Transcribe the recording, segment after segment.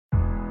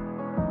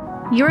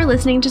You're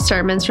listening to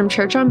sermons from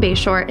Church on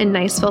Bayshore in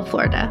Niceville,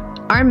 Florida.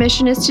 Our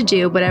mission is to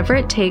do whatever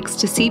it takes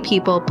to see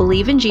people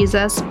believe in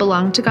Jesus,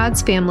 belong to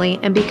God's family,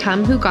 and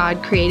become who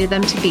God created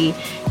them to be,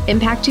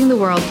 impacting the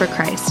world for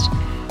Christ.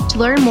 To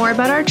learn more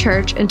about our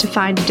church and to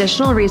find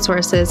additional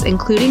resources,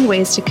 including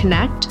ways to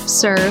connect,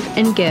 serve,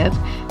 and give,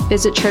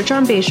 visit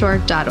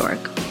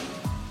churchonbayshore.org.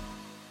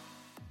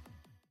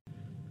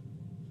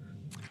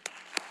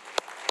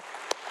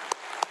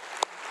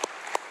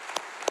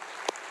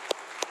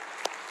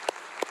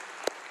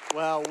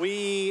 Well,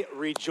 we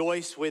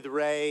rejoice with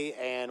Ray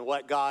and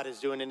what God is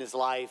doing in his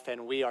life,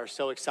 and we are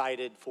so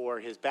excited for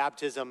his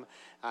baptism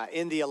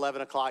in the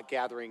 11 o'clock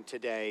gathering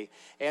today.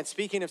 And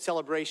speaking of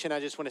celebration, I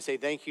just want to say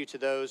thank you to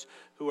those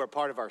who are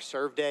part of our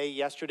Serve Day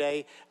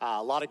yesterday.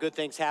 A lot of good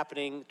things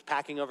happening,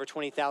 packing over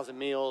 20,000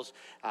 meals,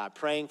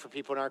 praying for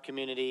people in our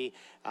community,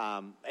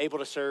 able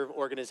to serve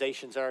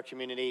organizations in our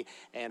community,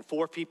 and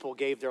 4 people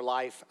gave their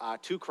life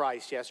to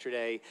Christ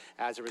yesterday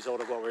as a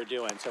result of what we're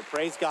doing. So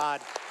praise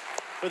God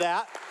for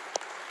that.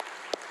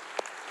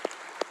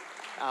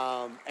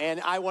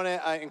 And I want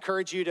to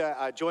encourage you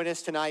to join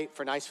us tonight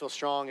for Niceville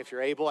Strong if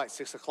you're able at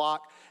 6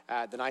 o'clock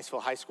at the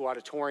Niceville High School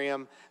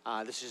Auditorium.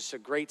 This is just a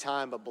great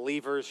time of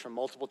believers from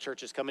multiple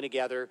churches coming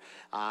together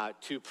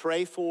to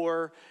pray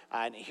for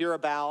and hear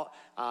about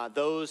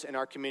those in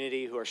our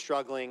community who are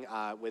struggling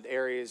with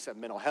areas of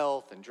mental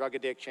health and drug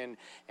addiction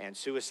and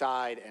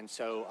suicide. And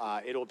so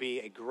it'll be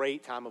a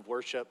great time of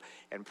worship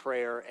and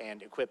prayer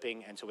and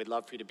equipping. And so we'd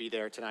love for you to be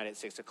there tonight at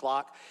 6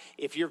 o'clock.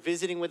 If you're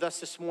visiting with us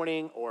this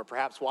morning or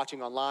perhaps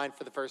watching online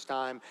for the first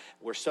time,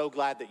 we're so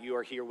glad that you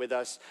are here with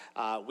us.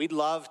 We'd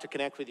love to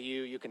connect with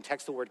you. You can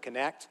text the word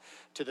connect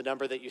to the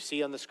number that you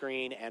see on the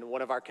screen, and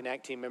one of our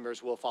Connect team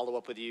members will follow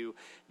up with you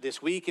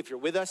this week. If you're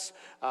with us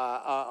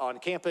on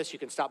campus, you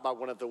can stop by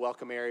one of the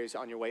welcome areas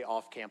on your way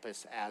off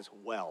campus as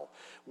well.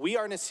 We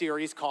are in a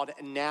series called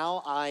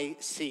Now I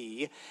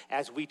See,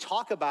 as we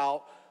talk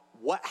about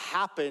what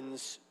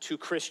happens to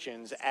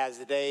Christians as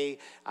they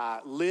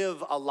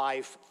live a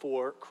life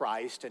for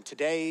Christ. And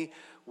today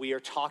we are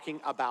talking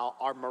about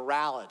our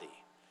morality,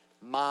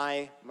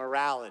 my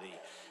morality.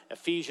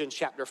 Ephesians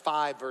chapter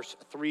 5, verse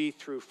 3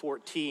 through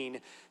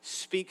 14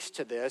 speaks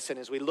to this. And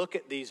as we look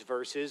at these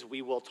verses,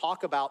 we will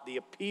talk about the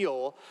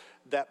appeal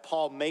that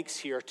Paul makes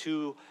here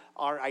to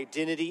our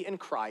identity in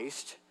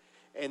Christ.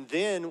 And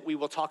then we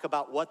will talk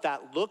about what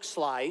that looks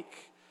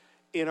like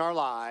in our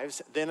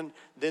lives. Then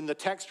the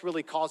text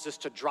really calls us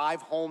to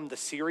drive home the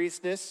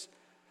seriousness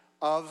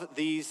of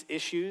these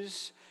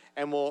issues.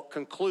 And we'll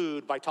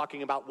conclude by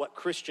talking about what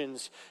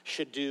Christians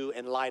should do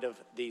in light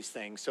of these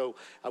things. So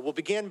we'll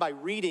begin by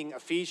reading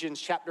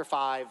Ephesians chapter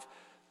 5,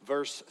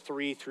 verse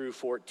 3 through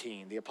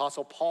 14. The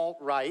Apostle Paul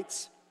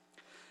writes,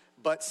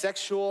 "But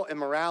sexual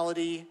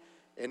immorality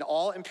and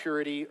all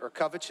impurity or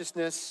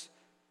covetousness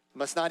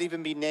must not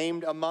even be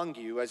named among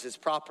you as is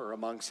proper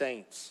among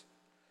saints.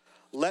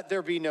 Let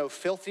there be no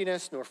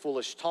filthiness, nor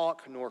foolish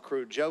talk, nor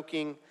crude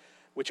joking,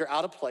 which are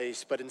out of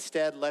place, but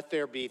instead let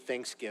there be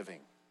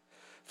thanksgiving.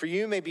 For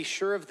you may be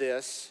sure of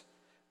this,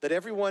 that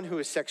everyone who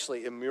is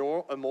sexually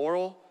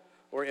immoral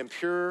or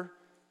impure,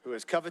 who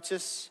is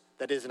covetous,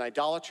 that is an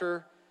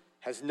idolater,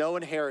 has no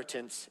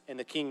inheritance in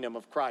the kingdom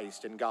of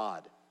Christ and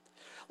God.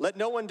 Let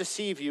no one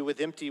deceive you with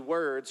empty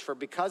words, for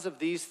because of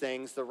these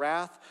things the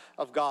wrath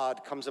of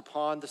God comes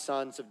upon the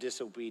sons of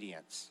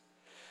disobedience.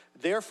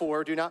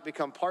 Therefore, do not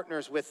become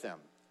partners with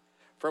them.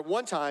 For at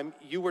one time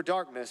you were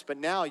darkness, but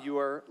now you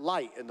are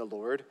light in the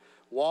Lord.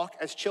 Walk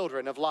as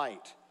children of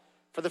light.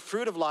 For the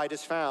fruit of light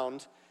is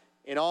found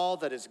in all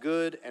that is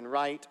good and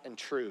right and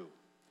true.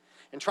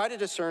 And try to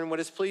discern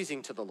what is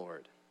pleasing to the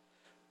Lord.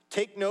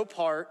 Take no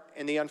part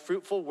in the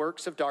unfruitful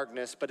works of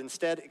darkness, but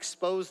instead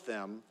expose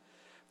them.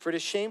 For it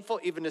is shameful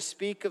even to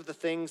speak of the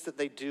things that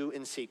they do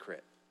in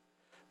secret.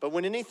 But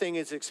when anything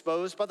is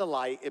exposed by the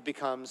light, it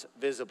becomes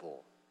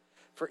visible.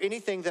 For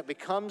anything that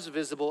becomes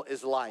visible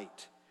is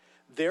light.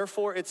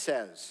 Therefore it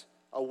says,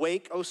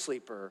 awake, O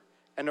sleeper,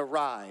 and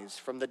arise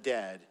from the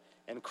dead,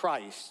 and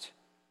Christ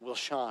will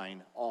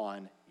shine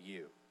on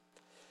you."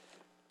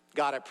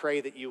 God, I pray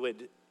that you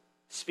would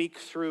speak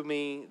through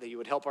me, that you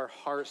would help our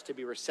hearts to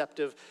be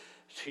receptive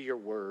to your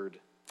word.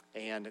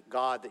 And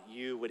God, that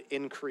you would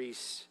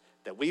increase,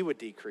 that we would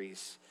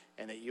decrease,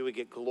 and that you would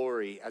get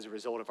glory as a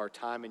result of our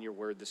time in your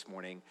word this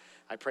morning.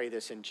 I pray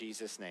this in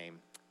Jesus'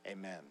 name,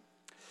 amen.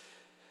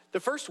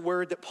 The first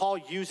word that Paul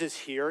uses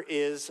here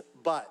is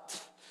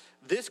but.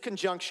 This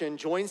conjunction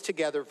joins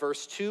together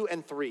verse 2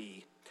 and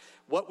 3.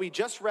 What we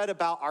just read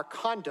about our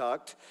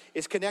conduct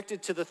is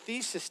connected to the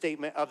thesis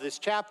statement of this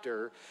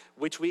chapter,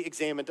 which we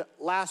examined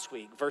last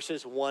week,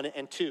 verses 1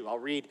 and 2. I'll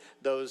read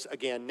those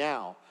again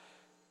now.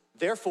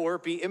 "Therefore,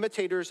 be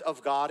imitators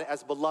of God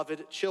as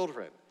beloved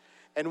children,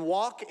 and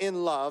walk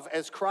in love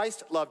as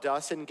Christ loved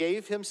us and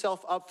gave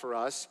himself up for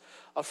us,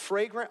 a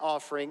fragrant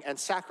offering and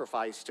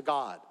sacrifice to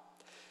God."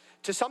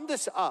 To sum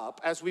this up,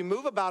 as we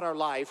move about our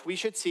life, we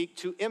should seek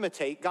to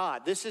imitate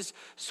God. This is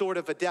sort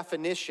of a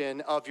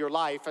definition of your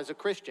life as a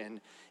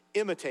Christian.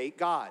 Imitate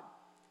God.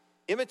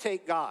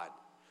 Imitate God.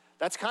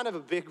 That's kind of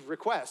a big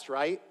request,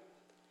 right?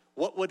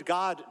 What would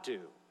God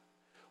do?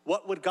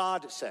 What would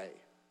God say?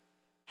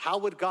 How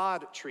would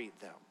God treat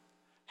them?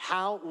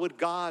 How would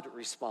God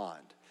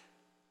respond?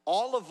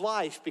 All of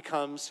life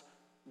becomes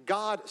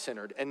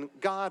God-centered and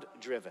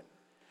God-driven.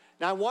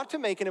 Now, I want to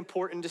make an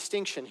important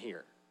distinction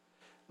here.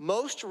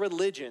 Most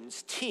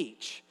religions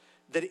teach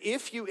that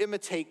if you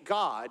imitate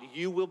God,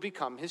 you will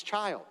become his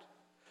child.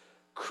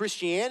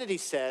 Christianity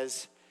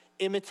says,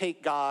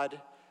 imitate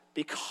God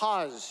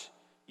because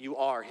you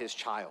are his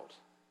child.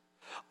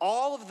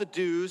 All of the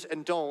do's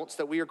and don'ts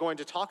that we are going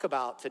to talk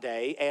about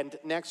today and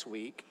next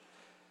week,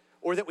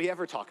 or that we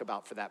ever talk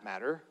about for that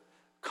matter,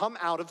 come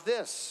out of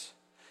this.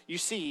 You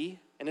see,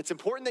 and it's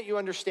important that you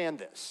understand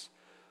this,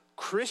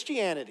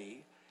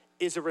 Christianity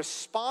is a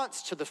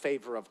response to the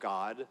favor of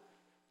God,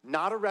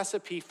 not a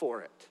recipe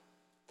for it.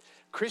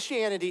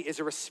 Christianity is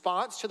a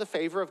response to the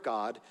favor of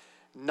God,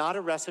 not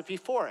a recipe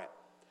for it.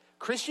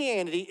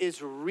 Christianity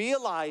is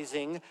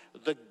realizing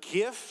the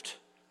gift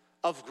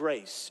of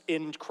grace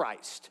in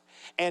Christ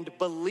and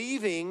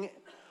believing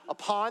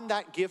upon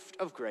that gift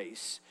of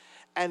grace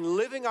and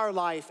living our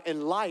life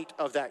in light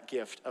of that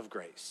gift of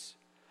grace.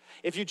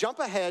 If you jump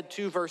ahead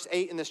to verse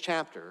 8 in this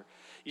chapter,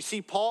 you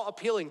see Paul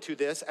appealing to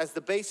this as the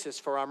basis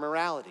for our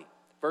morality.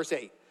 Verse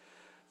 8,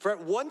 for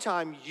at one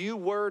time you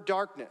were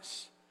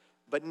darkness,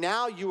 but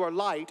now you are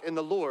light in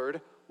the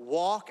Lord.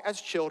 Walk as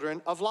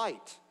children of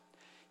light.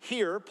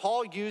 Here,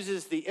 Paul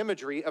uses the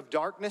imagery of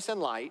darkness and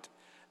light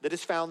that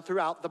is found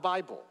throughout the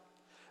Bible.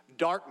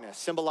 Darkness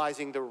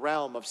symbolizing the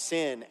realm of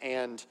sin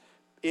and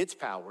its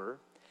power,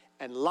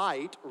 and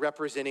light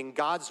representing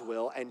God's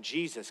will and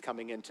Jesus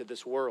coming into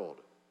this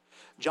world.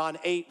 John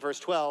 8, verse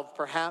 12,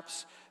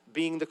 perhaps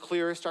being the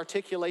clearest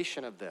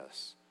articulation of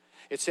this.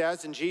 It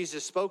says, and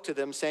Jesus spoke to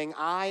them, saying,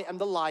 I am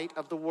the light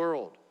of the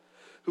world.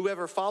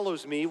 Whoever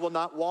follows me will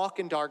not walk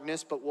in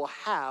darkness, but will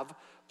have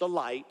the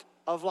light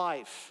of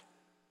life.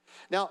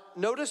 Now,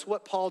 notice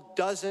what Paul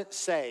doesn't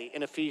say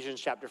in Ephesians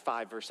chapter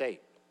 5, verse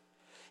 8.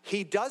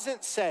 He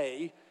doesn't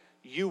say,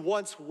 you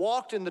once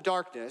walked in the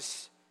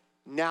darkness,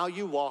 now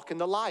you walk in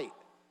the light.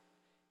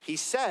 He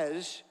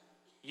says,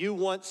 you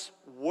once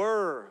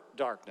were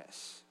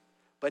darkness,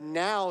 but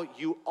now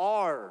you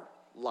are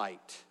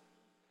light.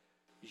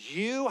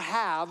 You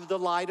have the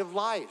light of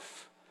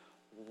life.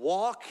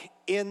 Walk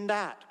in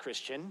that,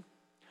 Christian.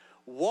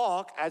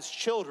 Walk as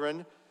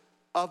children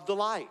of the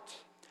light,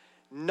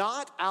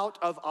 not out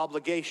of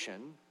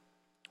obligation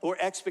or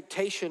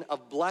expectation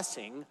of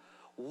blessing.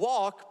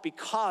 Walk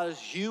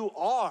because you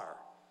are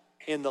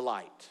in the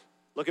light.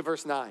 Look at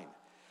verse 9.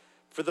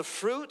 For the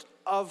fruit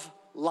of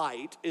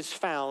light is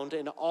found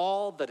in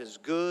all that is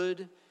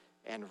good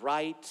and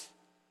right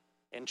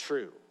and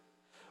true.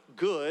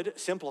 Good,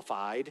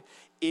 simplified,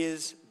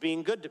 is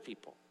being good to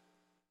people,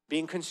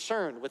 being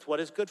concerned with what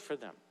is good for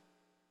them.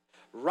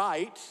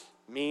 Right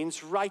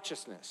means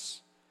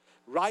righteousness.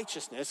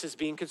 Righteousness is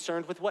being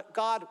concerned with what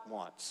God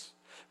wants.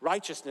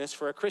 Righteousness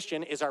for a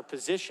Christian is our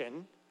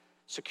position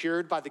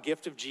secured by the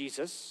gift of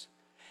Jesus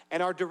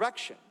and our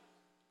direction,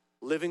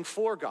 living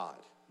for God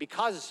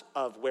because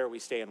of where we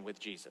stand with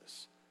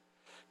Jesus.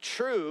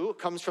 True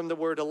comes from the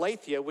word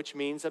aletheia, which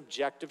means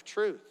objective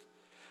truth.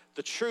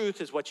 The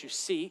truth is what you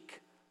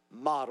seek,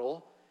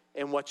 model,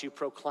 and what you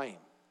proclaim.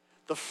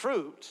 The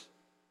fruit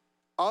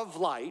of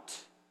light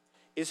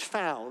is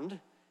found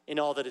in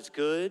all that is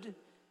good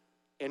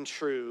and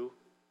true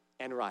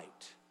and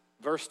right.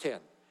 Verse 10,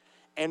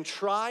 and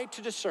try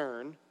to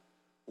discern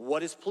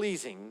what is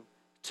pleasing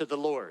to the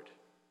Lord.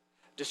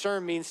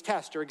 Discern means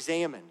test or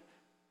examine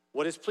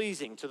what is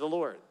pleasing to the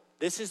Lord.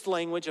 This is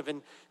language of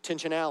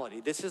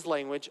intentionality. This is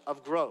language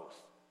of growth.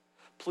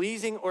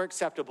 Pleasing or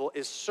acceptable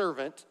is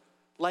servant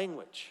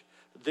language.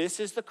 This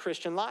is the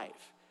Christian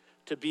life,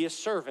 to be a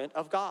servant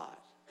of God.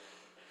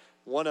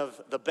 One of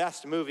the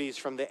best movies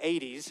from the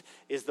 80s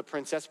is The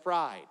Princess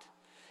Bride.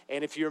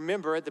 And if you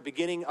remember at the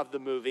beginning of the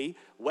movie,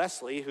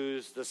 Wesley,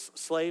 who's the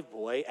slave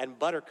boy, and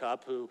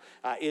Buttercup, who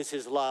is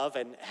his love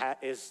and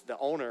is the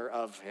owner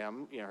of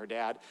him, her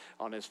dad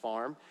on his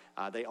farm,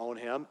 they own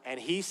him. And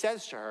he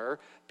says to her,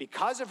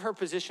 because of her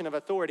position of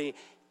authority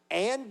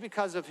and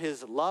because of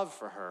his love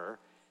for her,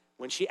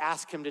 when she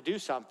asks him to do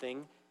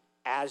something,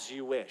 as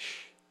you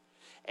wish.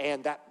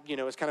 And that,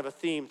 is kind of a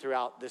theme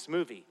throughout this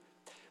movie.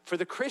 For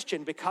the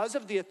Christian, because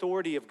of the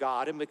authority of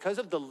God and because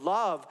of the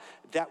love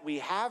that we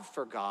have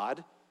for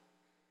God,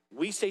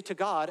 we say to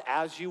God,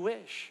 as you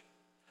wish,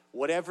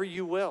 whatever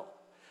you will,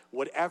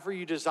 whatever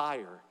you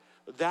desire.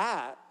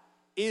 That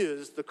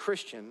is the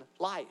Christian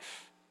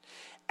life.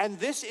 And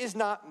this is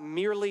not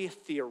merely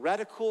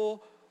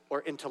theoretical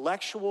or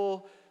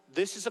intellectual.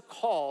 This is a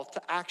call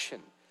to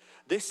action.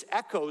 This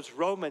echoes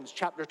Romans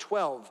chapter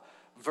 12,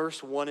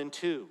 verse 1 and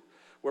 2,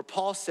 where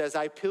Paul says,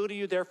 I appeal to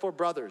you, therefore,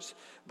 brothers,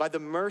 by the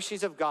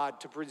mercies of God,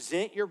 to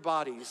present your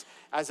bodies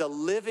as a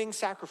living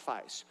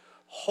sacrifice,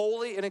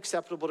 holy and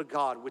acceptable to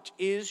God, which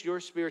is your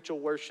spiritual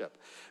worship.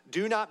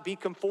 Do not be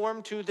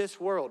conformed to this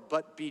world,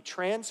 but be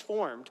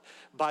transformed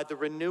by the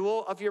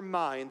renewal of your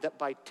mind, that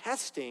by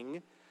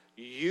testing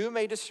you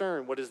may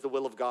discern what is the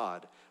will of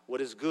God, what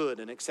is good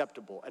and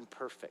acceptable and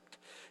perfect.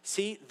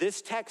 See,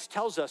 this text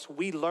tells us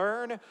we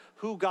learn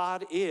who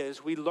God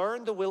is. We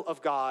learn the will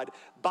of God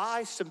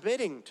by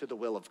submitting to the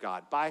will of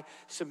God, by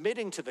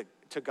submitting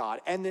to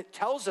God. And it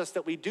tells us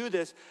that we do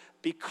this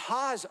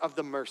because of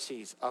the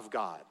mercies of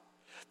God.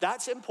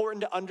 That's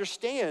important to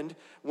understand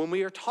when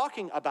we are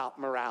talking about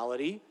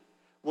morality,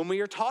 when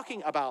we are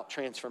talking about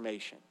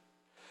transformation.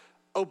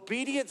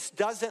 Obedience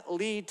doesn't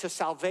lead to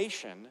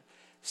salvation.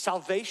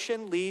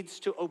 Salvation leads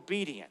to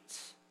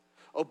obedience.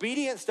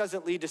 Obedience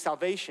doesn't lead to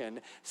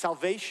salvation.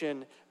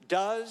 Salvation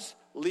does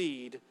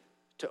lead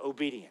to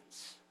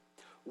obedience.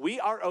 We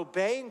are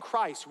obeying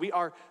Christ. We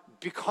are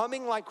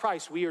becoming like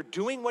Christ. We are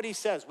doing what he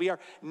says. We are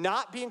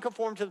not being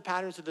conformed to the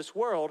patterns of this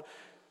world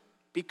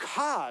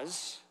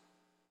because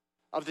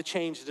of the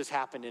change that has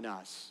happened in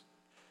us.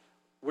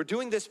 We're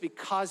doing this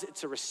because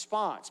it's a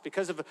response,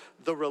 because of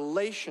the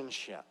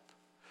relationship.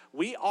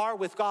 We are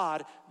with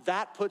God.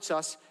 That puts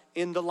us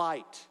in the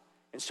light.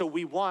 And so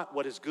we want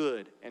what is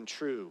good and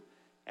true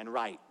and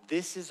right.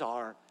 This is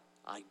our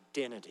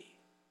identity.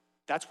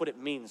 That's what it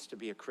means to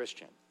be a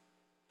Christian.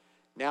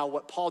 Now,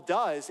 what Paul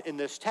does in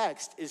this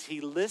text is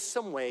he lists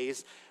some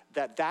ways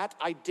that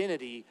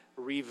identity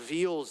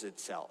reveals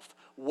itself,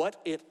 what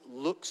it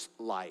looks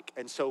like.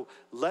 And so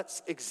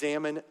let's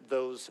examine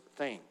those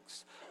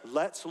things.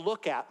 Let's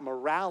look at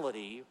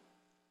morality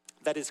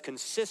that is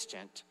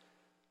consistent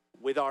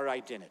with our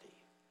identity.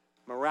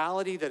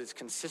 Morality that is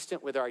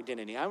consistent with our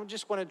identity. I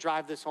just want to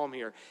drive this home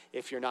here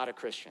if you're not a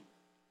Christian.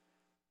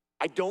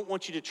 I don't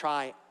want you to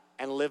try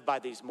and live by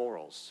these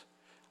morals.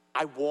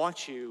 I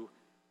want you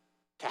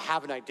to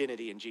have an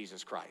identity in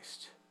Jesus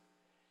Christ.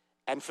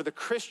 And for the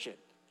Christian,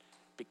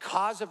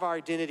 because of our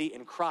identity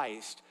in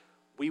Christ,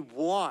 we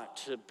want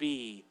to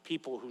be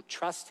people who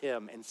trust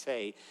him and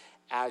say,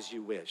 as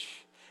you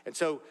wish. And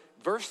so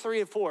verse 3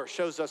 and 4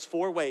 shows us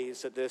 4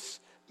 ways that this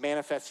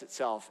manifests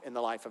itself in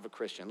the life of a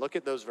Christian. Look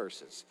at those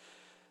verses.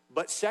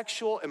 But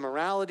sexual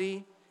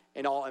immorality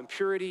and all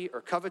impurity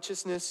or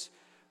covetousness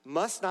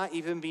must not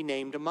even be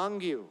named among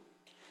you,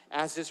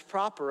 as is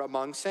proper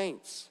among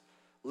saints.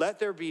 Let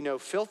there be no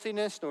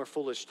filthiness, nor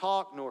foolish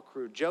talk, nor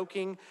crude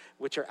joking,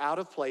 which are out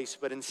of place,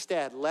 but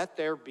instead let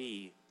there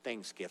be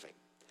thanksgiving.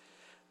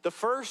 The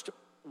first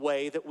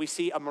way that we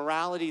see a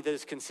morality that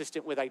is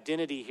consistent with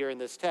identity here in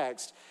this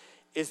text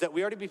is that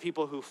we are to be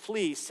people who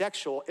flee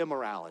sexual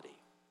immorality.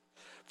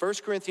 1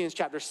 Corinthians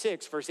chapter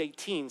 6, verse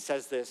 18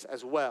 says this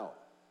as well.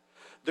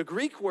 The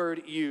Greek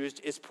word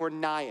used is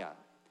porneia.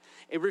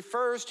 It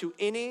refers to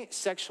any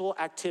sexual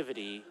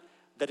activity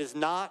that is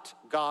not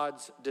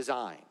God's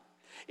design.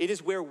 It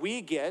is where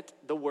we get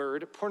the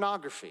word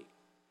pornography.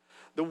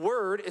 The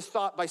word is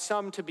thought by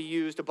some to be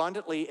used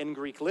abundantly in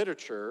Greek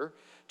literature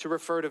to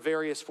refer to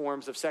various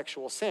forms of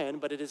sexual sin,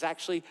 but it is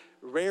actually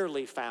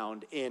rarely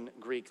found in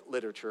Greek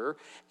literature.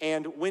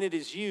 And when it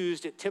is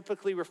used, it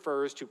typically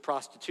refers to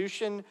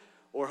prostitution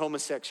or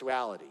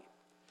homosexuality.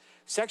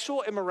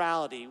 Sexual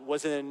immorality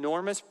was an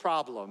enormous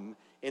problem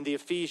in the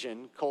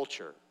Ephesian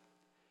culture.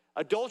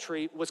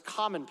 Adultery was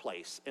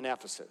commonplace in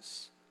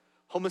Ephesus.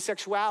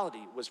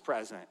 Homosexuality was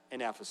present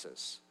in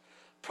Ephesus.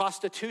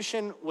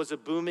 Prostitution was a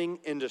booming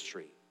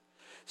industry.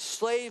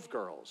 Slave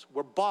girls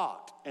were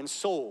bought and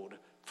sold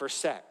for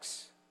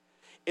sex.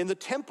 In the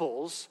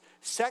temples,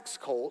 sex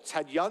cults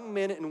had young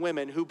men and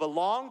women who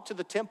belonged to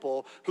the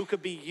temple who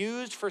could be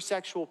used for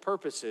sexual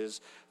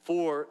purposes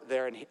for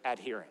their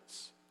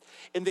adherents.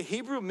 In the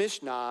Hebrew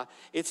Mishnah,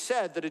 it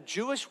said that a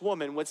Jewish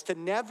woman was to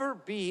never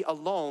be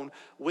alone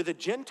with a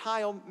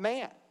Gentile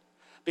man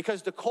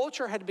because the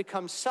culture had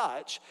become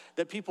such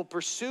that people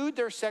pursued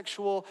their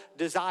sexual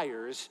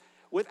desires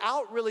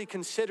without really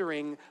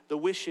considering the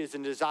wishes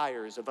and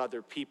desires of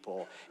other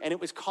people. And it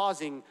was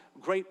causing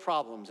great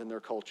problems in their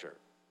culture.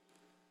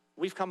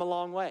 We've come a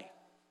long way.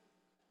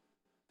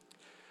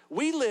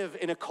 We live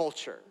in a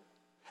culture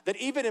that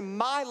even in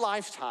my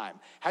lifetime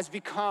has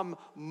become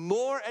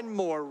more and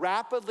more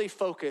rapidly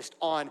focused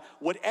on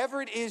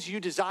whatever it is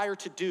you desire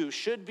to do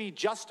should be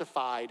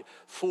justified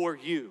for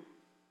you.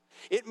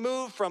 It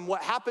moved from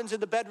what happens in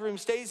the bedroom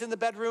stays in the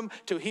bedroom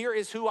to here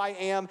is who I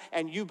am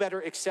and you better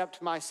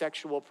accept my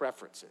sexual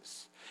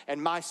preferences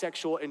and my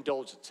sexual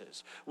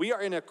indulgences. We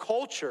are in a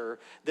culture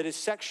that is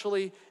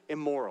sexually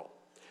immoral.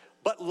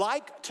 But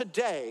like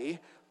today,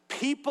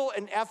 people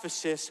in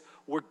Ephesus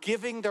were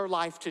giving their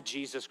life to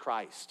Jesus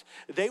Christ.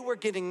 They were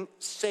getting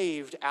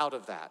saved out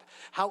of that.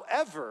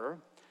 However,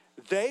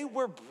 they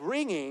were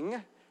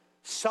bringing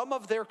some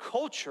of their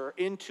culture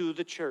into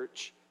the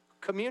church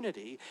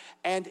community,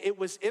 and it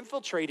was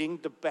infiltrating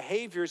the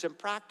behaviors and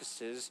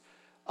practices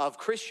of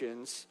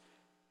Christians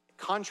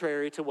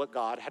contrary to what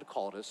God had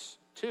called us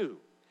to.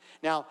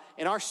 Now,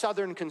 in our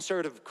Southern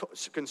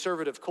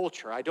conservative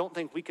culture, I don't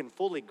think we can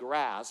fully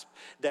grasp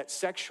that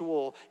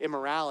sexual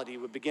immorality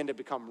would begin to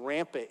become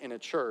rampant in a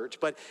church,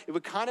 but it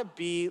would kind of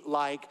be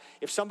like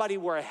if somebody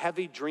were a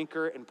heavy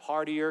drinker and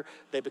partier,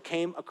 they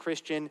became a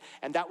Christian,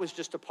 and that was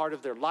just a part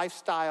of their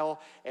lifestyle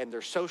and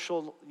their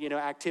social,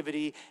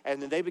 activity,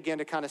 and then they began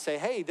to kind of say,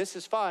 hey, this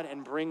is fun,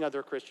 and bring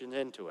other Christians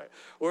into it.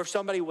 Or if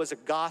somebody was a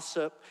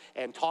gossip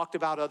and talked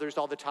about others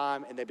all the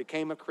time, and they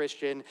became a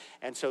Christian,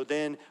 and so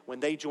then when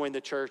they joined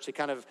the church, they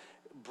kind of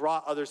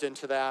brought others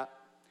into that.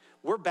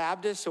 We're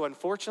Baptists, so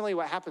unfortunately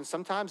what happens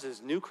sometimes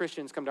is new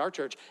Christians come to our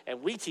church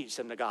and we teach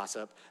them to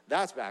gossip.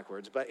 That's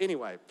backwards. But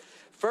anyway,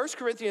 1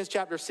 Corinthians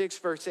chapter 6,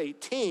 verse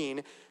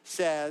 18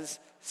 says,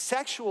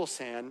 sexual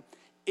sin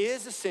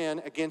is a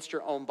sin against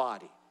your own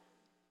body.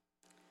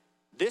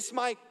 This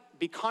might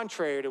be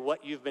contrary to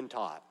what you've been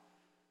taught,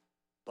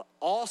 but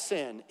all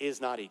sin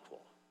is not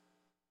equal.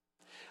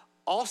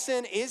 All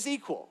sin is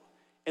equal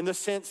in the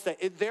sense that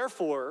it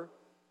therefore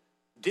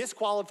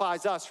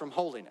disqualifies us from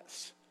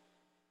holiness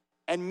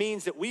and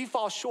means that we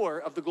fall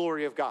short of the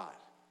glory of God.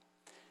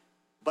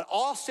 But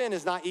all sin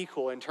is not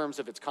equal in terms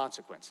of its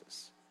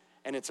consequences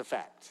and its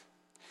effect.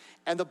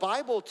 And the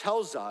Bible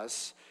tells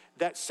us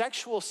that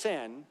sexual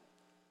sin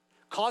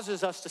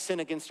causes us to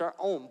sin against our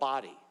own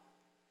body.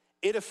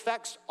 It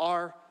affects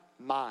our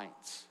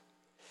minds.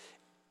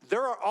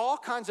 There are all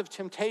kinds of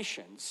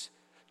temptations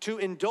to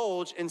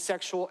indulge in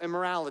sexual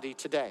immorality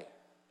today.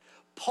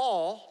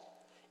 Paul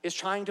is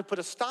trying to put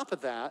a stop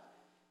at that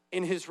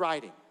in his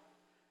writing,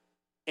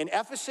 in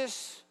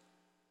Ephesus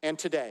and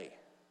today.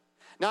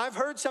 Now, I've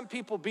heard some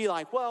people be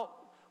like, well,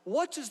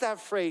 what does that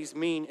phrase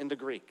mean in the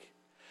Greek?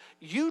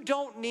 You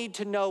don't need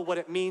to know what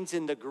it means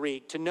in the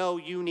Greek to know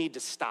you need to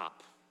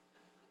stop.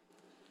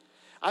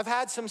 I've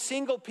had some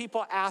single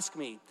people ask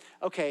me,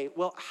 okay,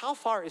 well, how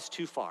far is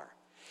too far?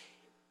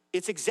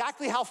 It's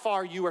exactly how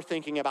far you are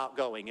thinking about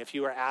going if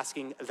you are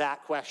asking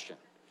that question.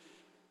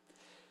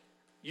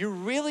 You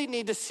really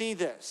need to see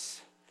this.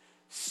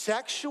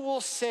 Sexual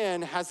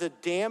sin has a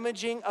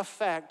damaging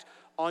effect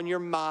on your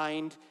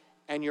mind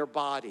and your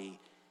body,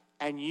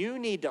 and you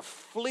need to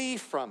flee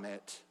from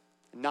it,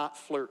 not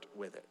flirt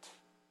with it.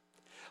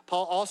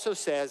 Paul also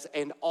says,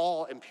 and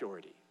all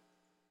impurity.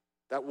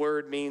 That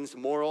word means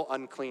moral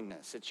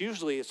uncleanness. It's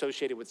usually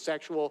associated with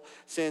sexual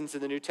sins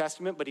in the New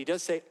Testament, but he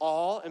does say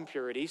all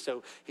impurity,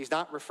 so he's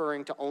not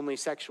referring to only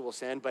sexual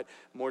sin, but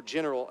more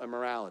general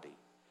immorality.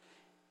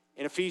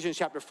 In Ephesians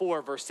chapter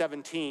 4, verse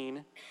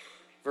 17,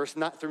 verse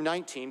through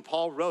 19,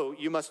 Paul wrote,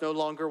 you must no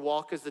longer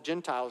walk as the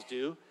Gentiles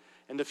do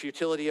in the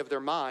futility of their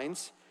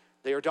minds.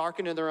 They are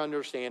darkened in their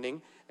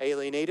understanding,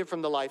 alienated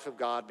from the life of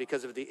God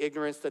because of the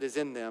ignorance that is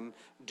in them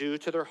due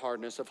to their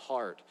hardness of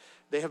heart.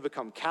 They have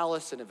become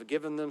callous and have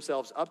given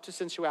themselves up to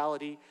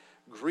sensuality,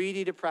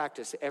 greedy to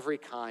practice every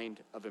kind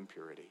of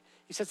impurity.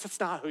 He says that's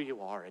not who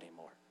you are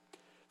anymore.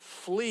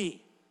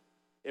 Flee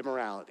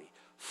immorality.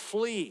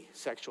 Flee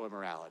sexual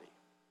immorality.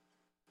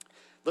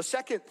 The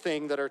second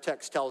thing that our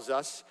text tells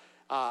us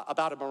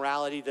about a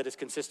morality that is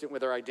consistent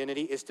with our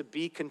identity is to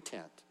be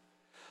content.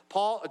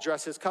 Paul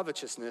addresses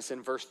covetousness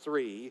in verse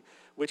 3,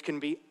 which can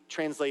be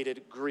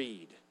translated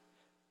greed.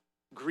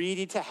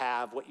 Greedy to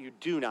have what you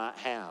do not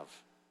have.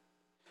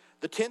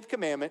 The 10th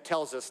commandment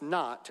tells us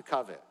not to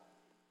covet,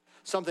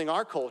 something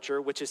our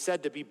culture, which is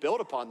said to be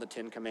built upon the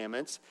 10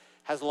 commandments,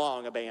 has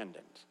long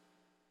abandoned.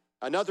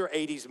 Another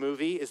 80s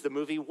movie is the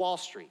movie Wall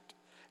Street.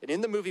 And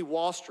in the movie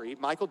Wall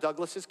Street, Michael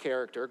Douglas's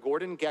character,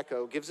 Gordon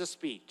Gekko, gives a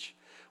speech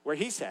where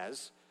he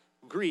says,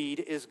 greed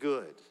is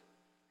good.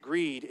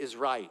 Greed is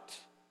right.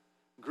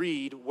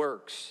 Greed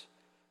works.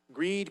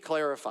 Greed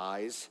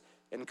clarifies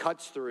and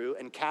cuts through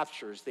and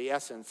captures the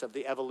essence of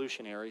the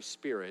evolutionary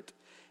spirit,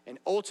 and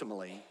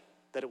ultimately,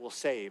 that it will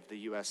save the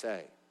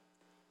USA.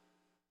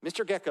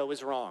 Mr. Gekko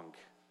is wrong.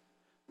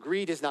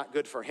 Greed is not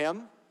good for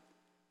him.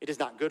 It is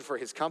not good for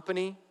his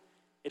company.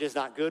 It is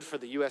not good for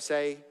the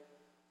USA.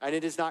 And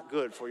it is not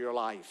good for your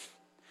life.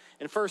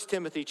 In 1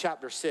 Timothy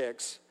chapter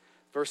 6,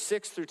 verse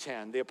 6 through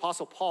 10, the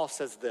Apostle Paul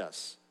says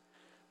this,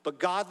 but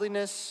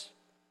godliness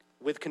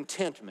with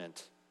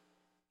contentment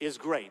is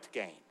great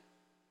gain.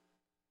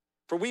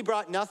 For we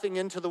brought nothing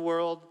into the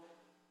world,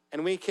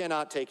 and we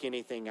cannot take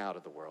anything out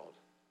of the world.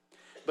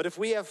 But if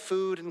we have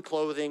food and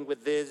clothing,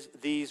 with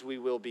these we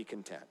will be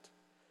content.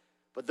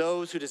 But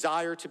those who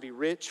desire to be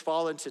rich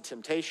fall into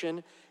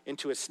temptation,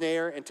 into a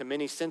snare, into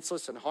many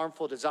senseless and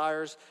harmful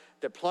desires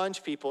that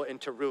plunge people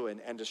into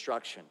ruin and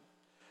destruction.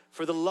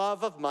 For the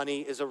love of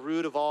money is a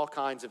root of all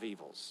kinds of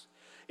evils.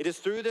 It is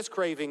through this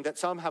craving that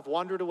some have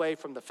wandered away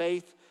from the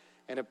faith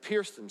and have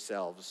pierced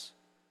themselves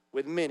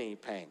with many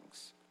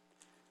pangs.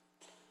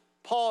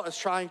 Paul is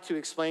trying to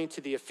explain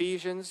to the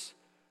Ephesians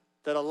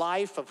that a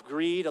life of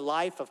greed, a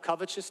life of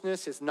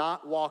covetousness is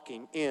not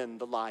walking in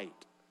the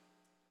light.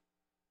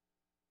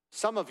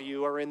 Some of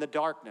you are in the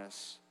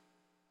darkness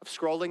of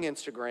scrolling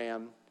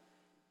Instagram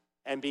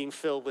and being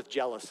filled with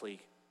jealousy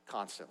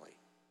constantly.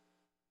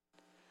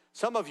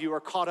 Some of you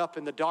are caught up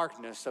in the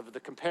darkness of the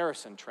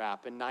comparison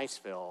trap in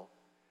Niceville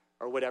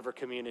or whatever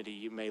community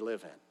you may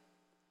live in.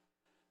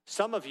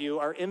 Some of you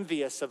are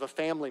envious of a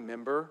family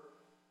member,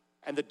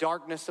 and the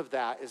darkness of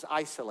that is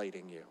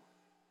isolating you.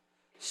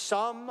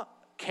 Some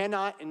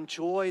cannot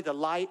enjoy the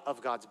light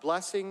of God's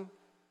blessing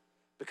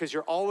because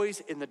you're always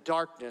in the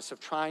darkness of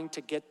trying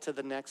to get to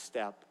the next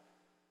step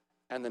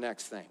and the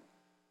next thing.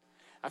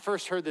 I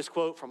first heard this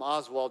quote from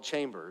Oswald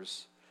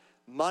Chambers: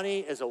 "Money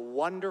is a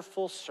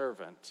wonderful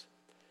servant,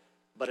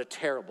 but a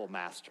terrible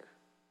master."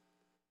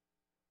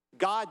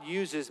 God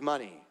uses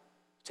money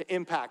to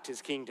impact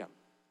his kingdom.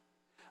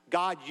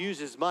 God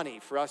uses money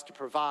for us to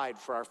provide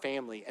for our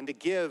family and to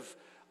give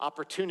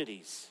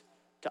opportunities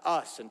to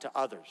us and to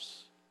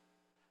others.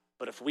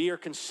 But if we are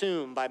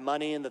consumed by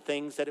money and the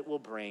things that it will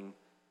bring,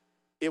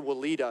 it will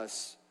lead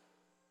us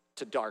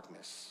to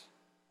darkness.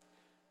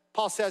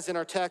 Paul says in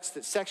our text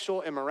that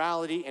sexual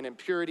immorality and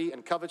impurity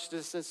and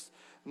covetousness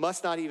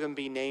must not even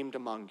be named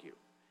among you,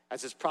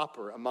 as is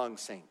proper among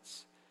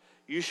saints.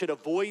 You should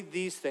avoid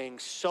these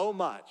things so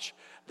much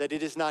that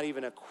it is not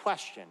even a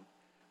question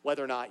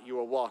whether or not you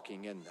are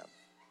walking in them.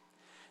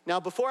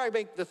 Now, before I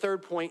make the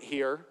third point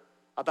here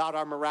about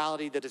our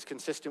morality that is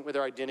consistent with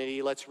our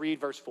identity, let's read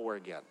verse 4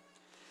 again.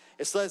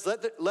 It says,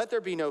 let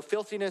there be no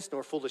filthiness,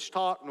 nor foolish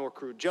talk, nor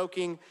crude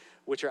joking,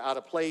 which are out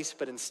of place,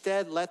 but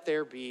instead let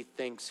there be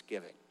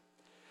thanksgiving.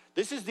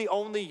 This is the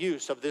only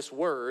use of this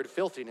word,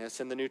 filthiness,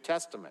 in the New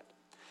Testament.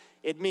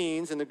 It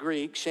means, in the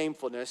Greek,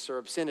 shamefulness or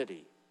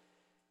obscenity.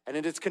 And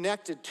it is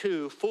connected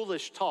to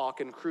foolish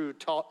talk and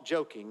crude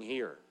joking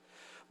here.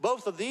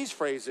 Both of these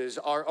phrases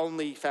are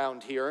only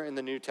found here in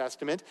the New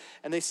Testament,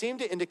 and they seem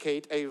to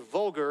indicate a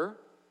vulgar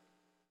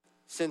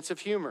sense of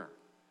humor.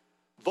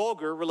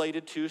 Vulgar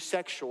related to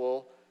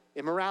sexual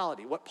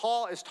immorality. What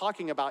Paul is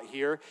talking about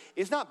here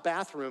is not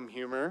bathroom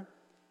humor.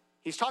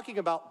 He's talking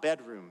about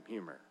bedroom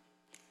humor.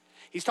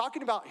 He's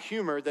talking about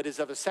humor that is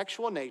of a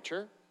sexual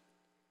nature,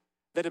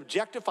 that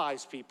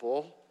objectifies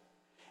people,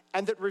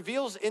 and that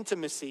reveals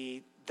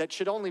intimacy that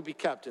should only be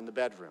kept in the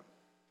bedroom.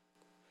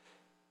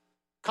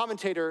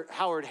 Commentator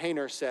Howard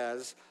Hayner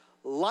says,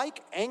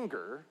 like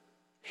anger,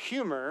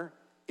 humor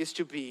is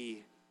to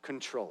be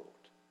controlled.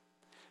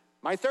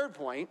 My third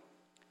point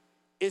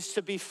is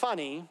to be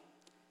funny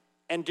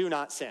and do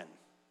not sin.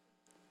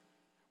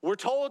 We're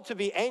told to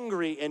be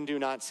angry and do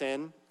not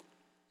sin,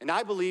 and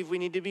I believe we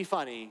need to be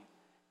funny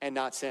and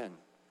not sin.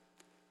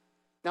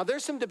 Now,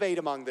 there's some debate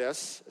among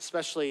this,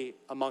 especially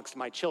amongst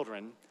my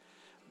children,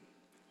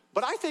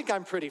 but I think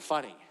I'm pretty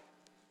funny.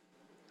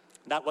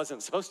 That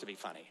wasn't supposed to be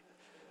funny.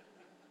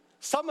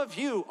 Some of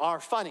you are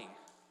funny.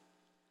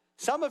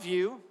 Some of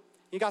you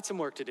got some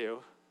work to do.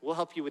 We'll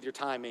help you with your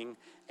timing,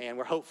 and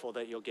we're hopeful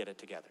that you'll get it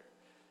together.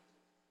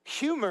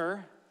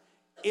 Humor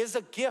is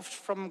a gift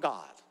from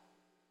God.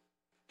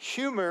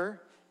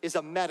 Humor is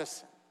a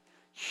medicine.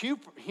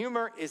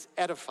 Humor is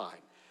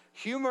edifying.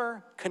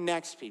 Humor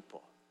connects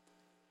people.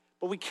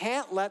 But we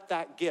can't let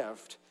that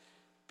gift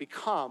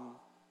become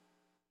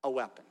a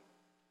weapon.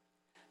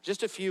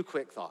 Just a few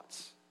quick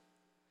thoughts.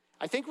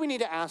 I think we need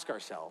to ask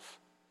ourselves,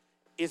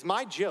 is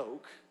my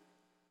joke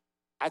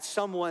at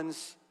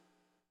someone's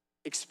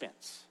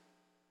expense?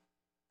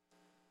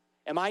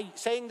 Am I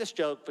saying this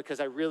joke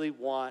because I really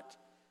want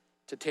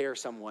to tear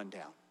someone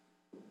down?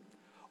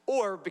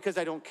 Or because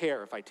I don't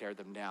care if I tear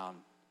them down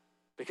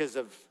because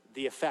of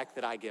the effect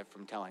that I get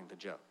from telling the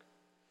joke?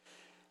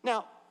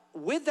 Now,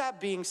 with that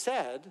being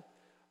said,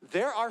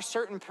 there are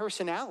certain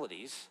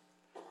personalities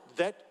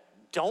that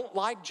don't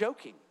like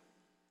joking.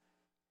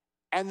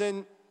 And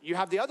then you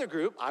have the other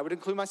group, I would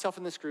include myself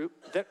in this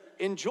group, that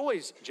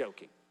enjoys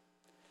joking.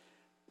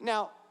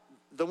 Now,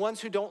 the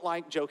ones who don't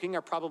like joking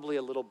are probably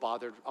a little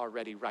bothered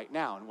already right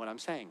now in what I'm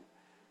saying.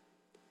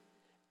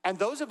 And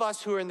those of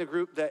us who are in the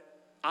group that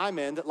I'm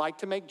in that like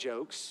to make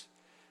jokes,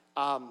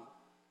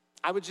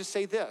 I would just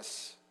say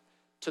this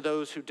to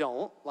those who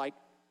don't, like,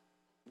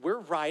 we're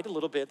right a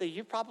little bit that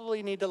you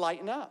probably need to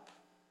lighten up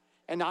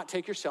and not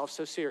take yourself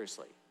so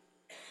seriously.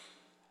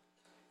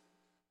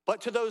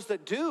 But to those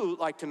that do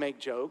like to make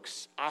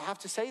jokes, I have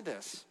to say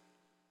this.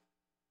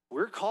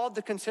 We're called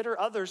to consider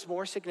others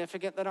more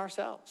significant than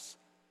ourselves.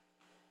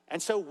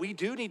 And so we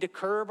do need to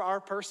curb our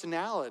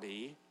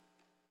personality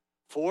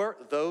for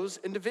those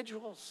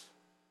individuals.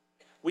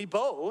 We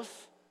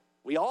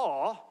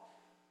all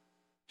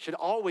should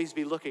always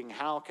be looking,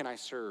 how can I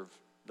serve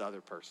the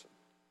other person?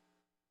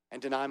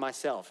 And deny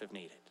myself if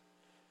needed.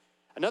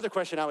 Another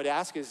question I would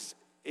ask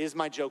is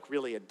my joke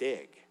really a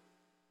dig?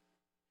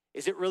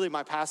 Is it really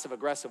my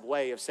passive-aggressive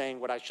way of saying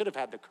what I should have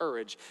had the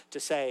courage to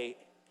say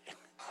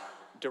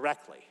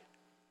directly?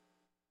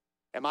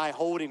 Am I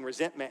holding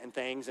resentment and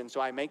things, and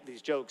so I make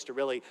these jokes to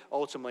really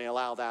ultimately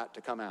allow that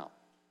to come out?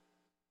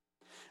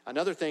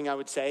 Another thing I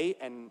would say,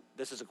 and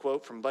this is a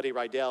quote from Buddy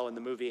Rydell in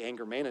the movie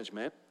Anger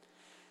Management,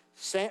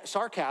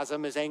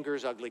 sarcasm is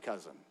anger's ugly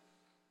cousin.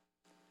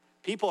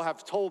 People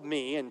have told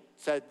me and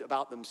said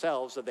about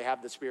themselves that they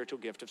have the spiritual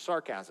gift of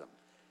sarcasm.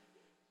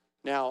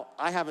 Now,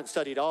 I haven't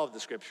studied all of the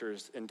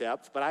scriptures in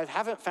depth, but I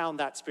haven't found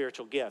that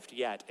spiritual gift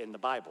yet in the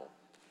Bible.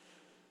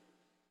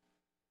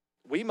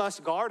 We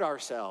must guard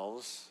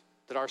ourselves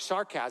that our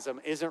sarcasm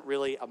isn't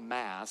really a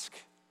mask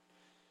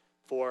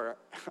for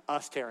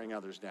us tearing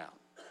others down.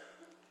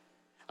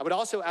 I would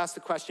also ask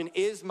the question,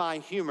 is my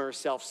humor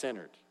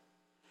self-centered?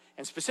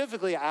 And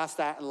specifically, I ask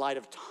that in light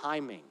of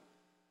timing.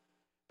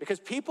 Because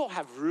people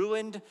have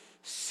ruined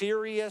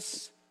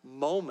serious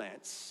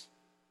moments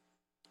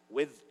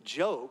with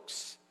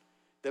jokes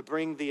that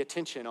bring the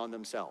attention on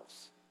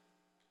themselves.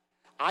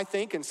 I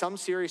think in some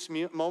serious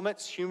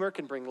moments, humor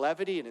can bring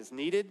levity and is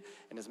needed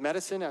and is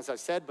medicine, as I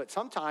said, but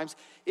sometimes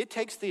it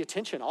takes the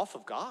attention off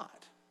of God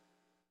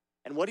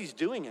and what he's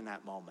doing in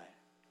that moment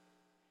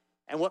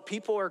and what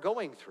people are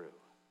going through.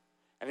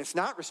 And it's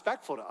not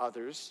respectful to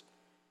others,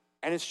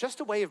 and it's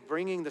just a way of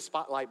bringing the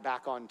spotlight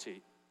back onto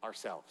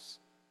ourselves.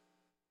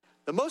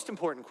 The most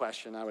important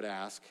question I would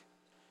ask,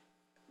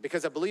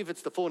 because I believe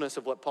it's the fullness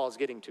of what Paul's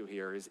getting to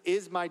here,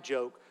 is my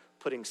joke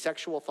putting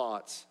sexual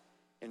thoughts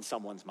in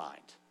someone's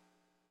mind?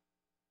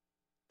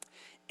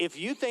 If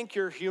you think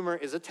your humor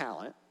is a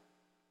talent,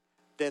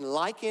 then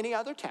like any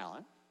other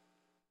talent,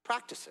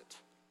 practice it,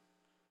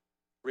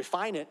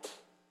 refine it,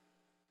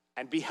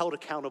 and be held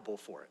accountable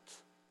for it.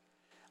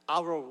 I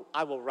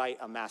will write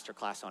a master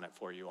class on it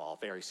for you all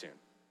very soon.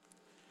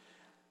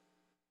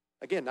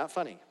 Again, not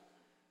funny.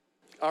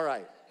 All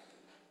right.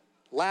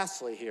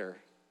 Lastly here,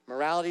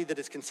 morality that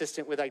is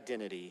consistent with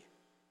identity.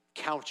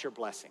 Count your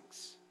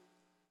blessings.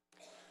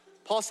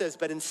 Paul says,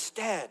 but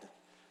instead,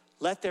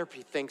 let there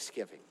be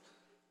thanksgiving.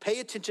 Pay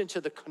attention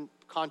to the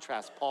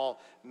contrast Paul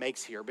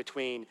makes here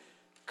between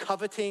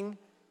coveting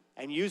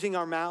and using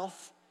our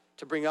mouth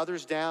to bring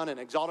others down and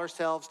exalt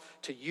ourselves,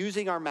 to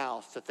using our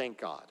mouth to thank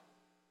God.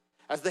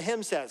 As the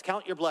hymn says,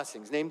 count your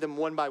blessings, name them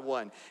one by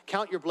one.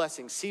 Count your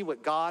blessings, see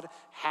what God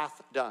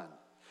hath done.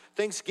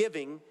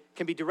 Thanksgiving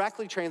can be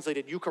directly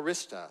translated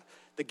Eucharista,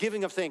 the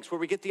giving of thanks, where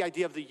we get the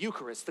idea of the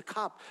Eucharist, the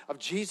cup of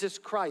Jesus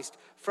Christ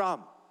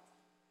from.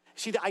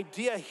 See, the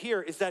idea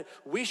here is that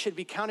we should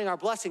be counting our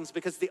blessings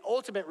because the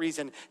ultimate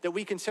reason that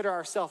we consider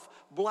ourselves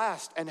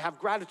blessed and have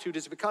gratitude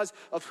is because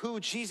of who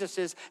Jesus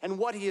is and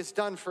what he has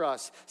done for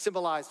us,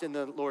 symbolized in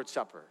the Lord's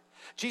Supper.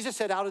 Jesus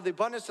said, out of the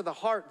abundance of the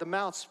heart, the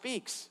mouth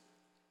speaks.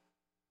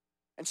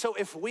 And so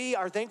if we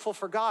are thankful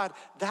for God,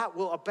 that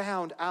will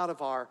abound out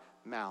of our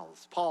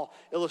mouths. Paul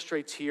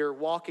illustrates here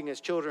walking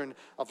as children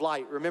of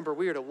light. Remember,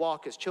 we are to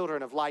walk as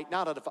children of light,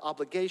 not out of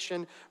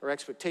obligation or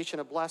expectation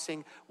of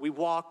blessing. We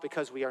walk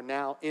because we are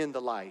now in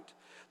the light.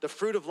 The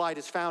fruit of light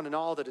is found in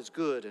all that is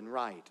good and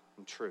right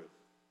and true.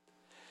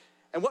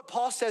 And what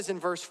Paul says in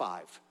verse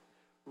 5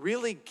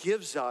 really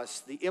gives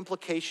us the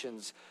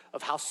implications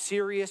of how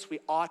serious we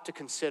ought to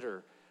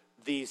consider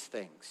these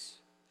things.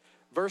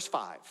 Verse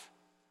 5,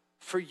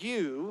 for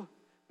you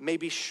may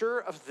be sure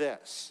of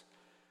this,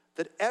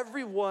 that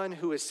everyone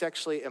who is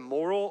sexually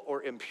immoral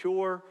or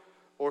impure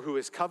or who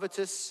is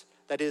covetous,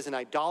 that is an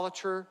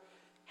idolater,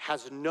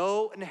 has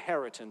no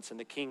inheritance in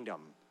the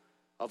kingdom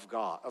of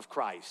God, of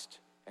Christ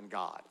and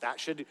God. That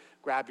should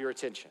grab your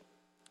attention.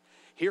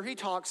 Here he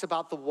talks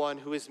about the one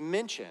who is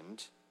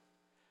mentioned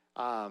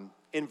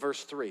in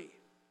verse 3,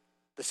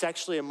 the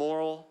sexually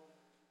immoral,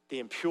 the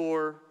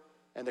impure,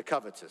 and the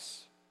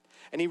covetous.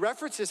 And he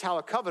references how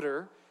a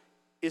coveter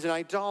is an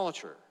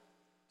idolater,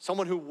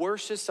 someone who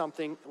worships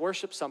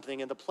something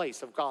in the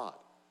place of God.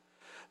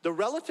 The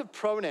relative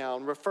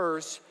pronoun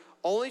refers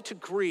only to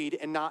greed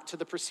and not to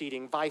the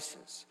preceding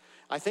vices.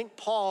 I think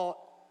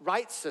Paul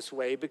writes this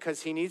way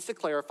because he needs to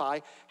clarify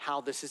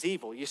how this is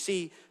evil. You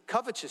see,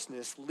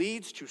 covetousness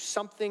leads to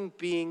something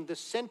being the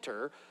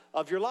center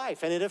of your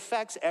life, and it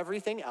affects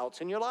everything else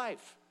in your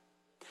life.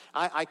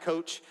 I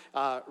coach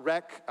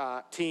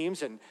rec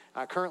teams and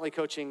currently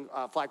coaching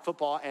flag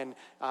football. And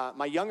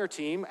my younger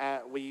team,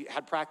 we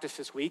had practice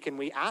this week, and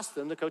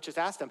the coaches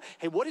asked them,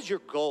 hey, what is your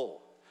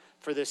goal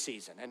for this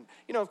season? And,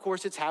 of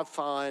course, it's have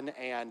fun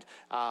and,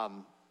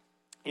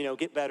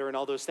 get better and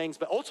all those things.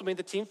 But ultimately,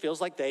 the team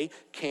feels like they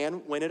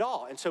can win it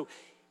all. And so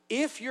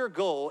if your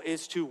goal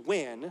is to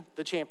win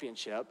the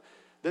championship,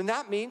 then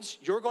that means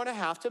you're going to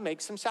have to make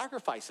some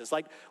sacrifices.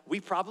 Like, we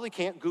probably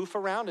can't goof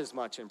around as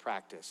much in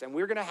practice. And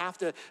we're going to have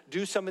to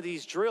do some of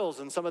these drills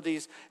and some of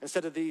these,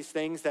 instead of these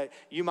things that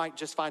you might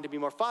just find to be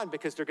more fun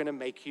because they're going to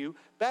make you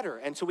better.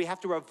 And so we have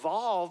to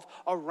revolve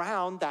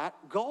around that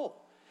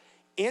goal.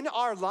 In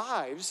our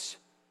lives,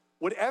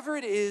 whatever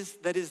it is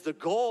that is the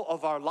goal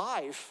of our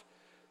life,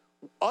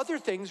 other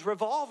things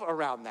revolve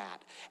around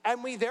that.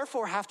 And we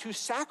therefore have to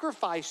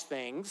sacrifice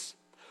things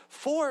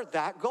for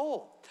that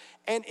goal.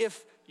 And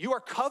if you are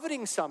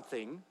coveting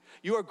something,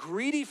 you are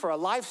greedy for a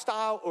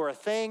lifestyle or a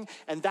thing,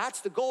 and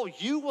that's the goal,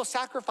 you will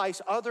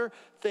sacrifice other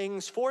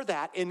things for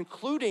that,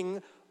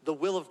 including the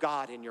will of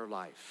God in your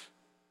life.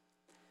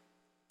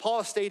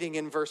 Paul is stating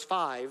in verse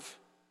 5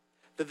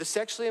 that the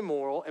sexually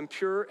immoral,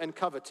 impure, and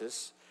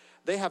covetous,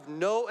 they have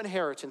no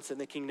inheritance in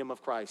the kingdom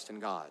of Christ and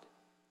God.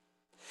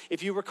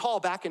 If you recall,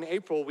 back in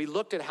April, we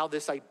looked at how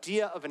this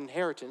idea of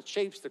inheritance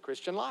shapes the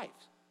Christian life.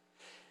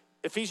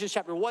 Ephesians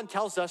chapter 1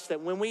 tells us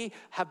that when we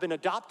have been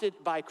adopted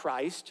by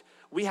Christ,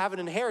 we have an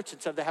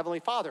inheritance of the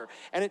Heavenly Father.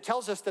 And it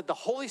tells us that the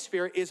Holy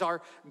Spirit is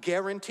our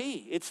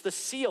guarantee. It's the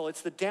seal,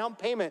 it's the down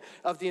payment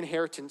of the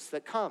inheritance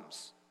that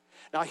comes.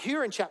 Now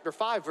here in chapter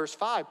 5, verse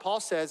 5, Paul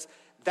says,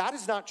 that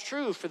is not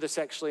true for the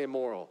sexually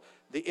immoral,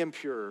 the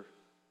impure,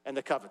 and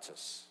the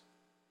covetous.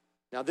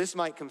 Now this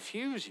might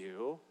confuse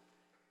you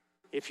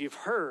if you've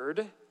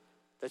heard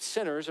that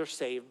sinners are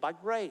saved by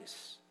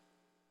grace.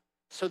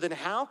 So then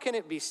how can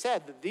it be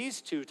said that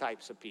these two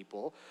types of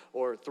people,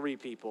 or three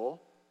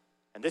people,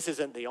 and this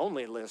isn't the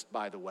only list,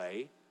 by the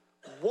way,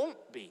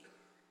 won't be?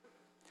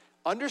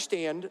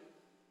 Understand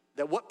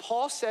that what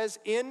Paul says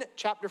in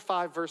chapter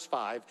 5, verse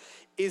 5,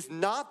 is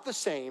not the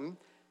same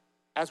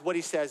as what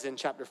he says in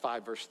chapter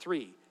 5, verse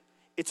 3.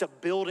 It's a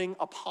building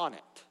upon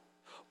it.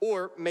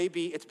 Or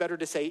maybe it's better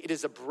to say it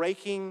is a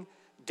breaking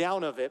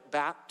down of it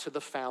back to the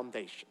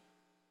foundation.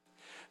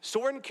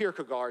 Soren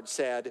Kierkegaard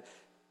said,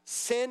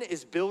 sin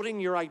is building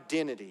your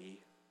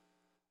identity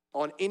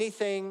on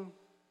anything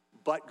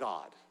but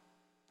God.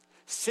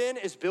 Sin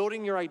is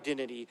building your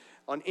identity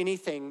on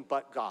anything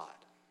but God.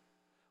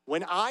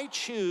 When I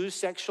choose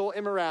sexual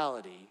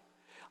immorality,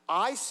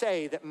 I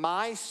say that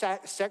my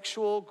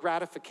sexual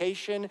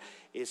gratification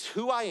is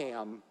who I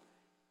am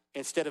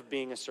instead of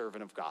being a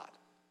servant of God.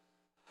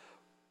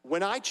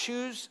 When I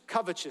choose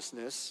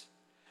covetousness,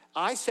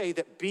 I say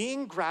that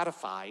being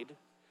gratified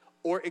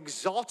or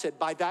exalted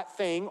by that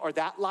thing or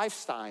that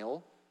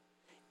lifestyle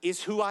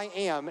is who I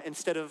am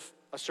instead of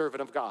a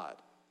servant of God.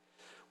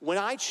 When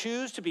I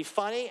choose to be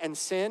funny and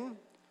sin,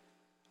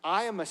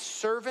 I am a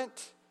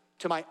servant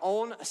to my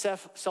own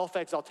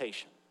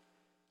self-exaltation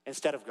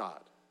instead of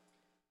God.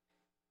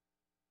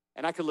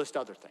 And I could list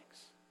other things.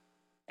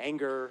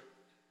 Anger,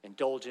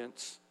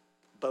 indulgence,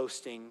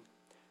 boasting.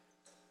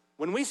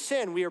 When we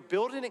sin, we are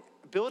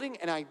building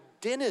an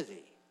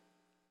identity.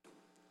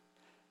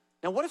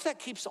 Now, what if that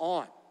keeps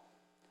on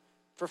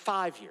for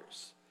 5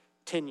 years,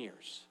 10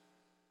 years,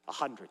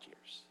 100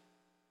 years,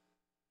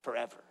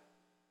 forever?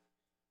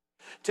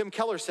 Tim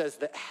Keller says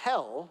that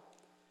hell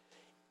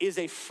is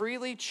a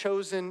freely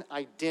chosen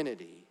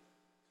identity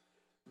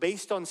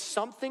based on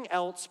something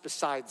else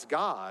besides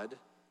God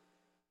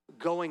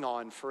going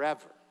on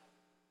forever.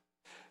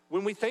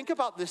 When we think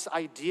about this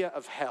idea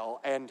of hell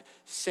and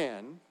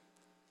sin,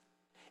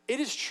 it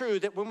is true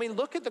that when we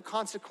look at the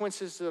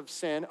consequences of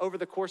sin over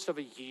the course of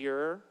a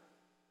year,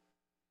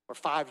 or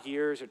 5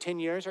 years, or 10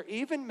 years, or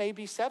even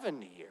maybe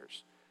 70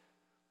 years,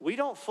 we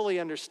don't fully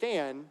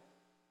understand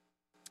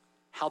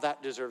how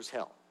that deserves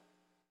hell.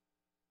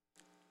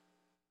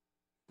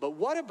 But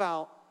what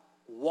about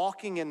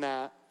walking in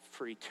that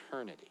for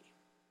eternity?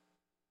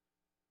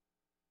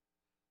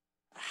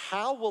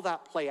 How will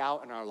that play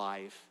out in our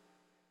life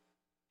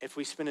if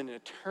we spend an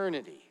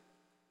eternity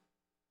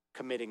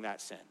committing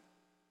that sin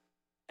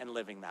and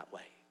living that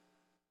way?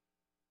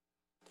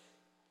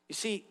 You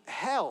see,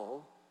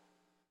 hell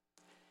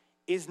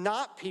is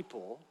not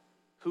people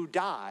who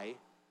die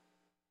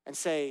and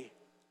say,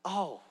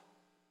 oh,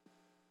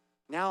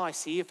 now I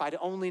see if I'd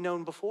only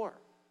known before.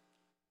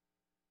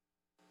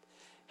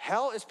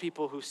 Hell is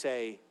people who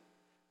say,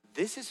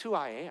 this is who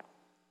I am.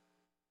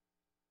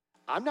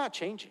 I'm not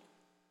changing.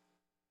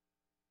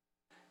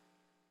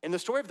 In the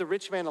story of the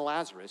rich man and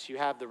Lazarus, you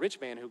have the rich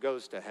man who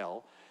goes to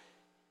hell,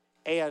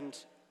 and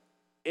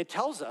it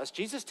tells us,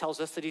 Jesus tells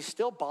us that he's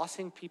still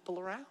bossing people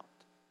around.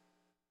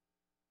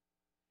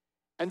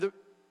 And the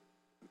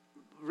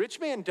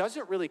rich man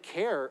doesn't really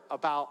care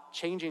about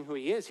changing who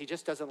he is. He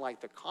just doesn't like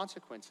the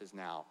consequences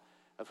now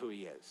of who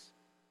he is.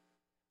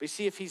 But you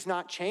see, if he's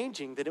not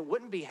changing, then it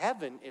wouldn't be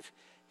heaven if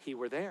he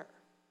were there.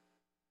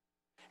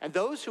 And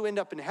those who end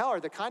up in hell are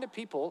the kind of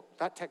people,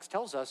 that text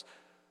tells us,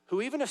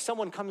 who even if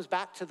someone comes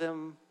back to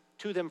them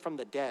from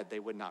the dead, they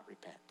would not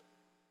repent.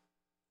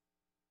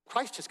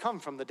 Christ has come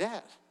from the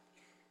dead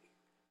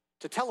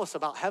to tell us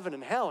about heaven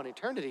and hell and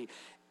eternity,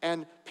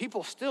 and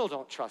people still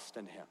don't trust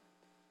in him.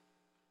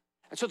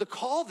 And so the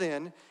call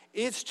then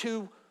is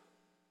to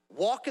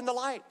walk in the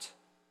light.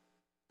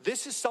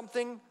 This is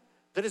something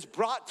that is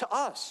brought to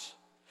us.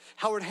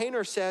 Howard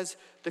Hayner says,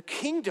 the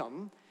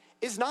kingdom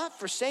is not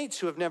for saints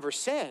who have never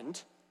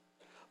sinned,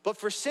 but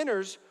for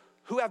sinners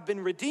who have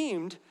been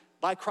redeemed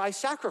by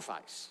Christ's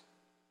sacrifice.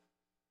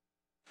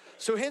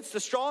 So hence the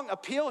strong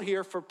appeal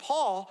here for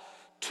Paul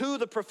to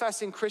the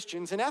professing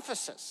Christians in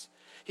Ephesus.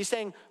 He's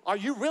saying, are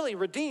you really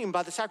redeemed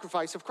by the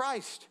sacrifice of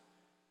Christ?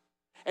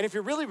 And if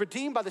you're really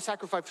redeemed by the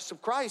sacrifice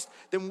of Christ,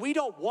 then we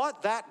don't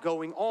want that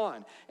going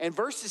on. And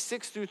verses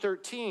 6 through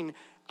 13,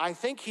 I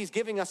think he's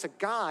giving us a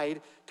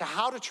guide to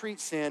how to treat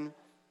sin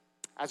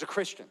as a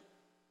Christian.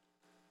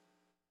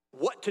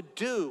 What to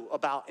do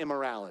about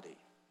immorality.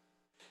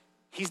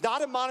 He's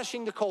not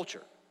admonishing the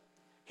culture.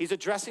 He's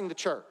addressing the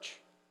church.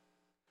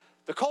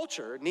 The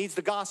culture needs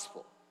the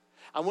gospel.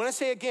 I want to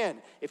say again,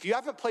 if you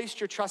haven't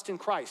placed your trust in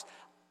Christ,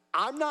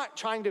 I'm not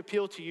trying to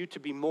appeal to you to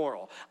be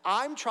moral.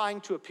 I'm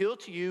trying to appeal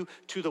to you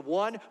to the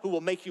one who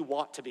will make you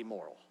want to be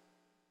moral.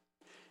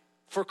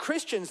 For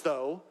Christians,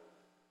 though,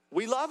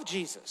 we love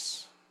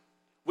Jesus.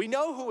 We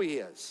know who he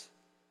is.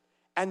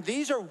 And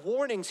these are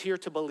warnings here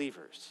to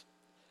believers.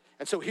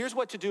 And so here's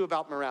what to do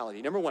about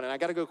morality. Number one, and I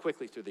got to go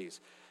quickly through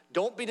these.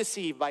 Don't be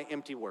deceived by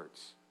empty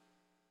words.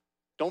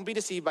 Don't be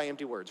deceived by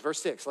empty words.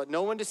 Verse 6, let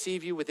no one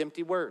deceive you with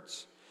empty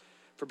words.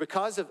 For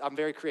because of, I'm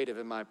very creative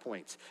in my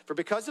points. For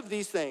because of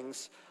these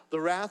things, the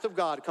wrath of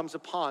God comes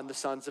upon the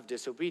sons of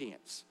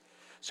disobedience.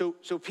 So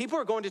people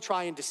are going to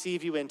try and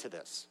deceive you into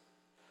this,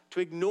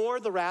 to ignore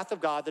the wrath of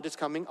God that is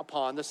coming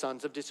upon the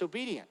sons of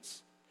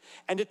disobedience,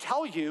 and to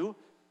tell you,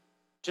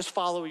 just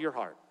follow your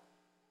heart.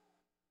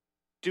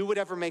 Do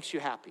whatever makes you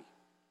happy.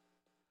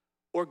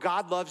 Or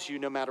God loves you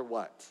no matter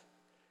what.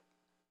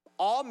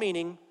 All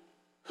meaning,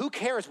 who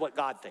cares what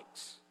God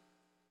thinks?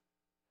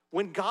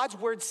 When God's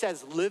word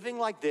says living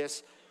like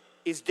this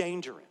is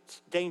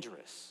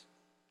dangerous.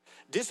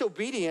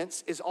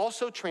 Disobedience is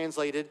also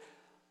translated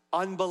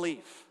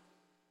unbelief.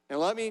 Now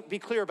let me be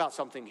clear about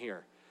something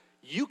here.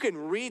 You can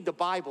read the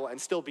Bible and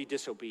still be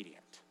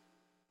disobedient.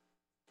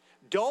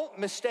 Don't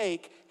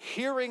mistake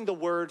hearing the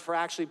word for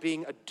actually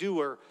being a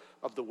doer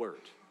of the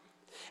word.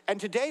 And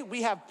today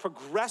we have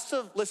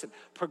progressive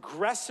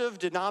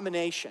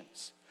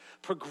denominations,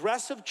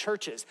 progressive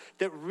churches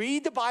that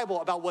read the Bible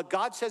about what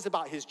God says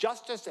about his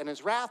justice and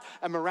his wrath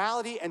and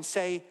morality and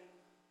say,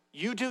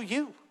 you do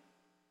you.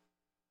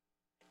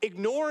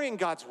 Ignoring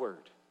God's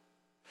word.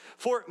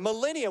 For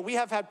millennia, we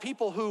have had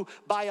people who,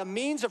 by a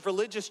means of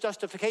religious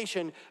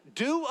justification,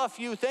 do a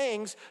few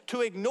things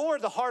to ignore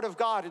the heart of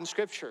God in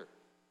Scripture.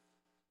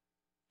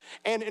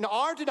 And in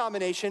our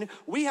denomination,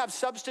 we have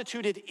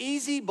substituted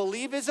easy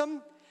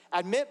believism,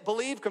 admit,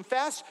 believe,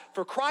 confess,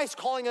 for Christ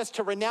calling us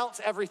to renounce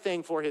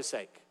everything for his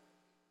sake.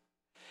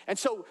 And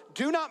so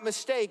do not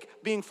mistake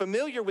being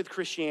familiar with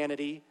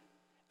Christianity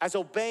as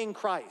obeying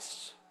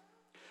Christ.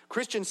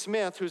 Christian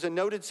Smith, who's a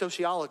noted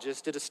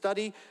sociologist, did a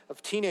study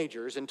of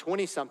teenagers and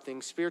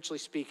 20-somethings, spiritually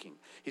speaking.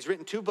 He's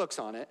written 2 books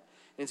on it.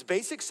 And his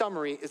basic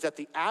summary is that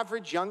the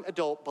average young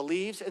adult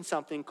believes in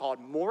something called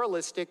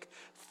moralistic,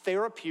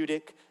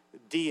 therapeutic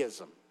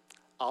deism.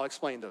 I'll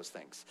explain those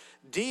things.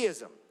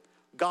 Deism,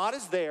 God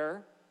is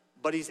there,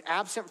 but he's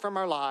absent from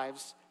our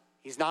lives.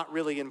 He's not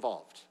really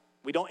involved.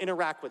 We don't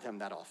interact with him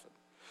that often.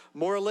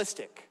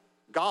 Moralistic,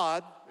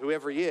 God,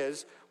 whoever he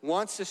is,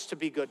 wants us to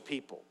be good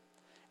people.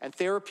 And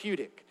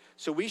therapeutic,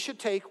 so we should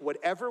take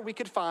whatever we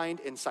could find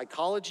in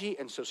psychology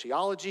and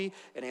sociology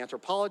and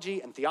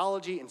anthropology and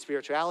theology and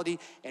spirituality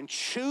and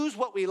choose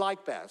what we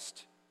like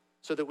best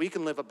so that we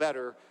can live a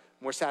better,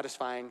 more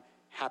satisfying,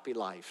 happy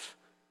life.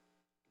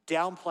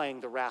 Downplaying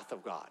the wrath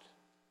of God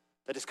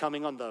that is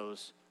coming on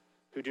those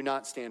who do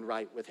not stand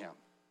right with him.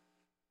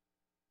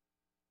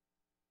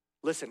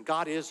 Listen,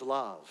 God is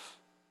love.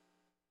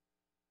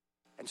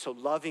 And so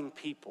loving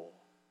people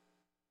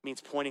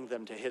means pointing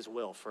them to his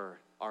will for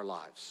our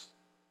lives.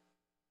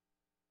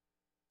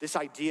 This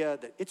idea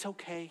that it's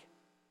okay,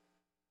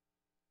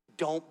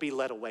 don't be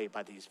led away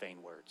by these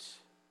vain words.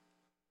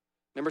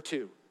 Number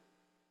 2,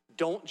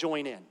 don't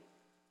join in.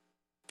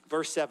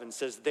 Verse 7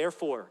 says,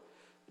 therefore,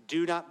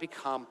 do not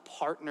become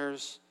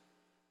partners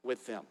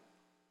with them.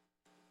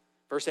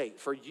 Verse 8,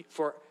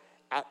 for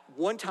at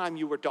one time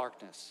you were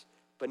darkness,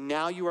 but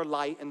now you are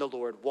light in the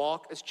Lord.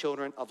 Walk as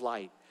children of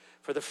light.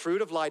 For the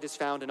fruit of light is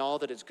found in all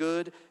that is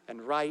good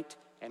and right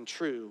and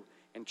true,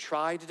 and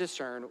try to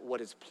discern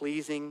what is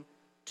pleasing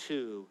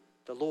to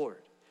the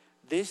Lord.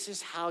 This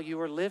is how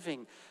you are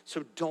living.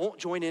 So don't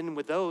join in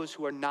with those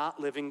who are not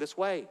living this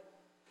way.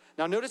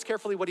 Now notice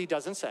carefully what he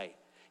doesn't say.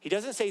 He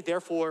doesn't say,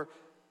 therefore,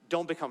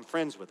 don't become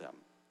friends with them.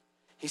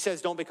 He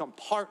says, don't become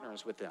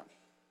partners with them.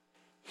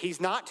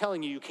 He's not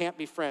telling you can't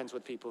be friends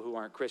with people who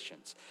aren't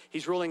Christians.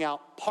 He's ruling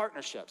out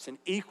partnerships, an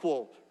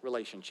equal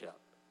relationship.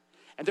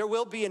 And there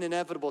will be an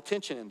inevitable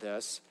tension in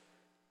this,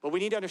 but we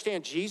need to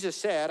understand Jesus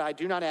said, I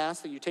do not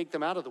ask that you take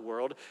them out of the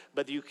world,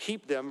 but that you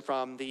keep them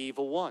from the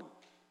evil one.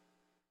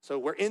 So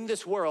we're in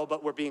this world,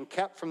 but we're being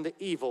kept from the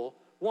evil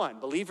one.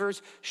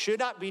 Believers should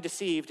not be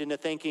deceived into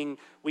thinking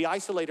we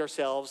isolate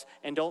ourselves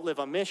and don't live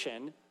on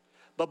mission,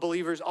 but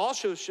believers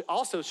also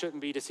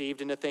shouldn't be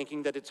deceived into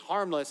thinking that it's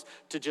harmless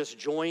to just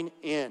join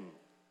in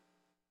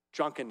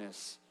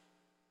drunkenness,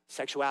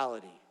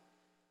 sexuality,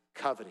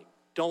 coveting.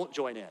 Don't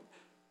join in.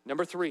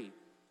 Number 3,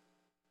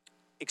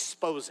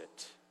 expose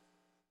it.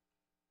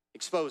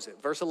 Expose it.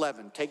 Verse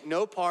 11, take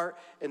no part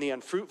in the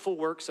unfruitful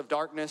works of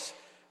darkness,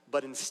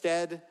 but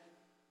instead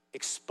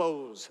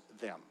expose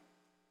them.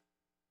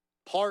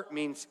 Part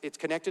means it's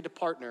connected to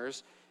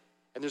partners,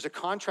 and there's a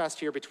contrast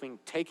here between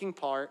taking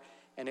part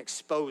and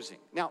exposing.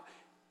 Now,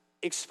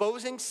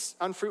 exposing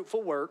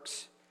unfruitful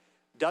works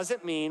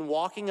doesn't mean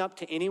walking up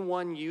to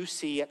anyone you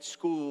see at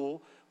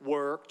school,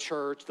 work,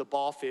 church, the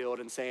ball field,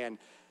 and saying,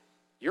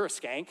 you're a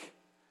skank,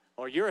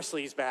 or you're a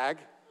sleazebag.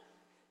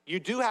 You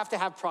do have to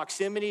have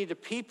proximity to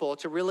people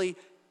to really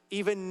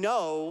even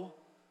know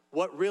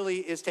what really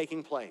is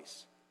taking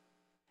place.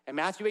 And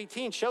Matthew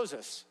 18 shows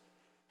us,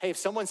 hey, if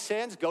someone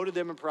sins, go to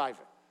them in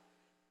private.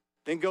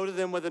 Then go to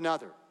them with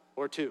another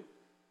or 2.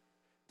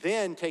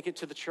 Then take it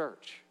to the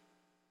church.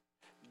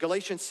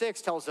 Galatians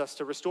 6 tells us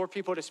to restore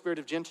people to a spirit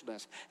of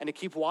gentleness and to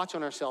keep watch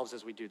on ourselves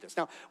as we do this.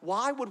 Now,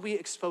 why would we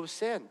expose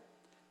sin?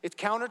 It's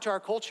counter to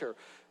our culture.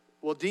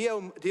 Well,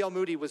 D.L.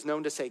 Moody was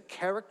known to say,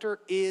 character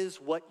is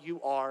what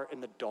you are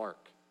in the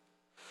dark.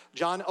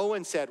 John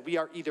Owen said, we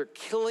are either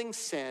killing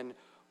sin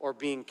or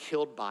being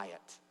killed by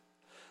it.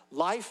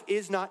 Life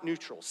is not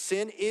neutral.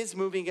 Sin is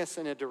moving us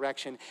in a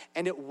direction,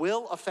 and it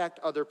will affect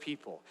other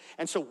people.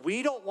 And so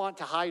we don't want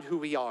to hide who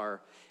we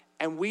are,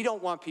 and we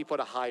don't want people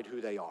to hide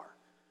who they are,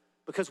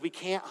 because we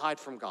can't hide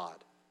from God.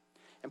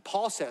 And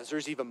Paul says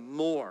there's even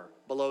more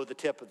below the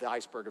tip of the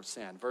iceberg of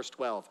sin. Verse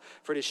 12,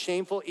 for it is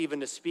shameful even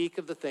to speak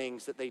of the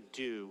things that they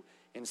do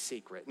in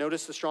secret.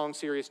 Notice the strong,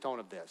 serious tone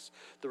of this.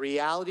 The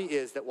reality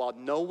is that while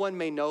no one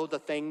may know the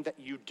thing that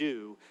you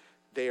do,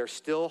 they are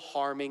still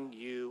harming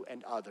you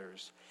and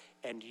others.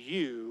 And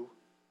you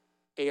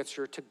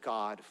answer to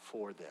God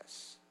for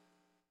this.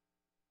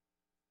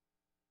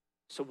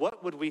 So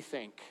what would we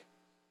think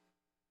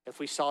if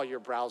we saw your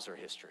browser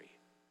history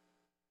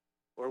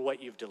or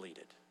what you've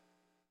deleted?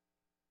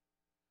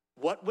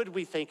 What would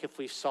we think if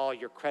we saw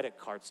your credit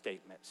card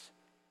statements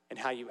and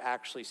how you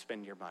actually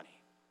spend your money?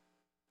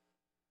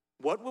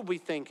 What would we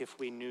think if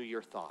we knew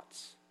your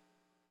thoughts?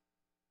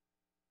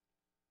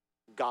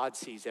 God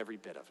sees every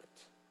bit of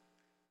it.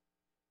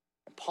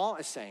 And Paul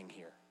is saying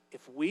here,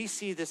 if we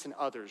see this in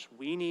others,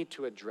 we need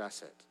to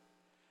address it.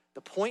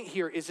 The point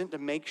here isn't to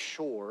make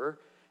sure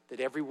that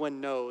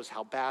everyone knows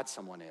how bad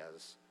someone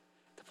is.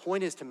 The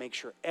point is to make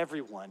sure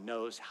everyone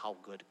knows how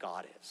good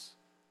God is.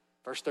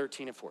 Verse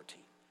 13 and 14.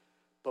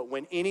 But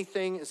when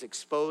anything is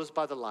exposed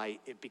by the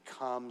light, it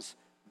becomes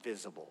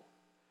visible.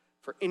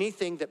 For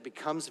anything that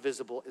becomes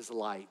visible is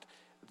light.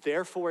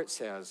 Therefore it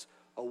says,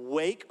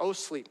 awake, O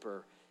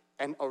sleeper,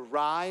 and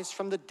arise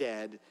from the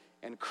dead,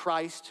 and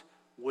Christ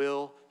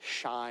will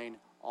shine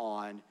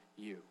on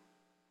you.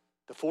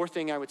 The fourth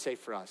thing I would say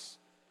for us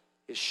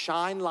is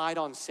shine light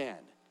on sin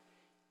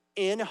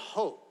in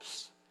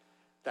hopes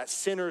that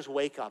sinners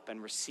wake up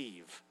and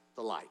receive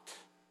the light.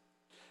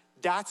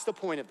 That's the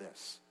point of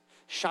this.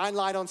 Shine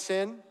light on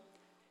sin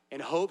in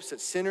hopes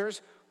that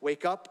sinners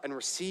wake up and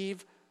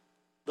receive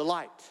the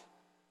light.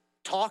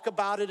 Talk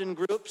about it in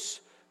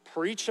groups,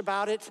 preach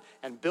about it,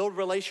 and build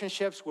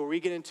relationships where we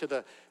get into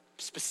the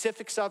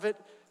specifics of it,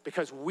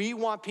 because we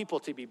want people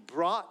to be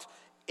brought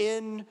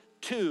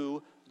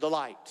into the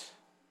light.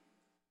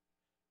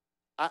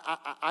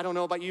 I don't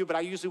know about you, but I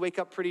usually wake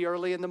up pretty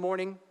early in the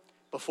morning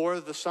before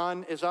the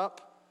sun is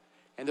up.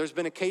 And there's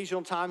been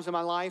occasional times in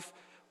my life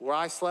where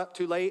I slept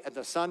too late and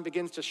the sun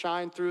begins to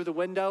shine through the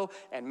window,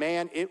 and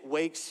man, it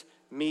wakes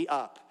me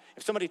up.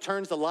 If somebody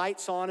turns the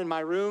lights on in my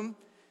room,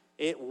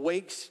 it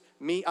wakes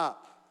me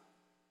up.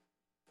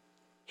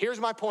 Here's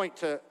my point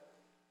to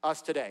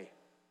us today.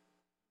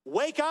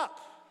 Wake up.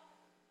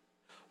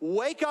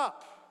 Wake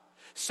up.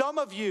 Some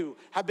of you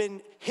have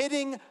been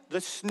hitting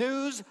the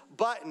snooze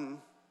button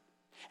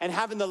and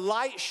having the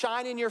light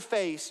shine in your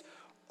face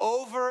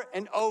over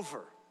and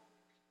over.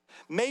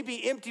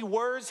 Maybe empty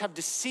words have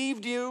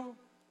deceived you.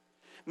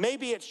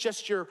 Maybe it's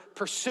just your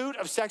pursuit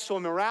of sexual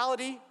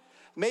immorality.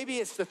 Maybe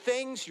it's the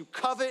things you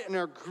covet and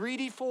are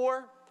greedy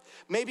for.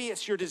 Maybe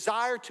it's your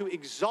desire to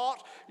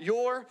exalt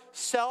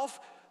yourself,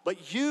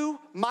 but you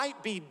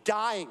might be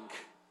dying.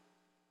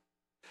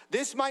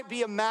 This might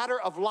be a matter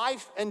of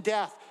life and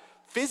death,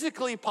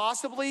 physically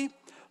possibly,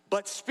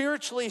 but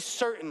spiritually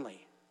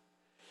certainly.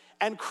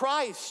 And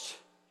Christ,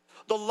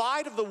 the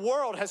light of the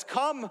world, has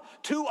come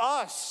to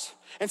us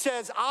and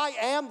says, I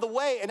am the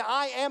way, and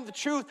I am the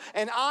truth,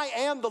 and I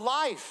am the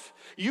life.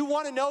 You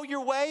want to know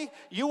your way?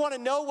 You want to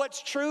know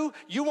what's true?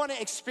 You want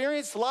to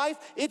experience life?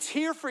 It's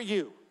here for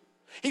you.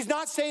 He's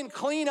not saying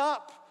clean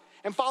up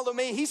and follow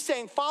me. He's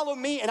saying follow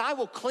me and I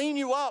will clean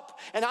you up,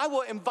 and I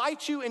will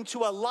invite you into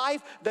a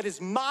life that is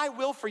my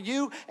will for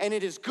you, and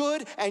it is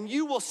good. And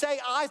you will say,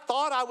 I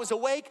thought I was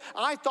awake,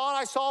 I thought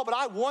I saw, but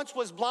I once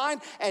was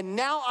blind and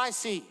now I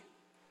see.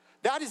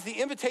 That is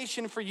the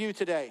invitation for you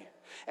today.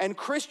 And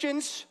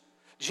Christians,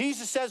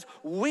 Jesus says,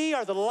 we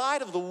are the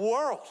light of the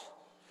world,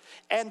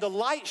 and the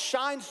light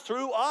shines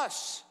through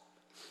us.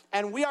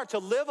 And we are to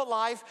live a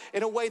life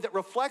in a way that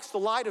reflects the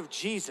light of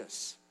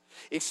Jesus,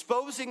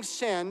 exposing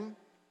sin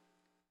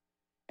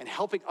and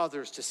helping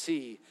others to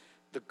see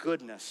the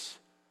goodness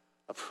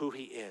of who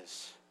he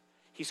is.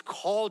 He's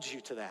called you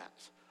to that.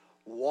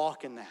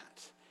 Walk in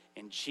that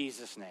in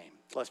Jesus' name.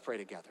 Let's pray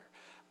together.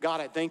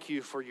 God, I thank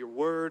you for your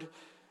word.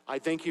 I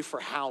thank you for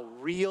how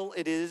real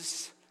it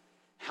is,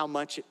 how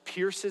much it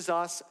pierces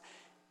us,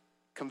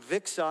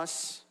 convicts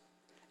us,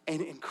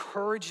 and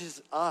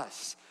encourages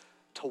us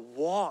to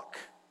walk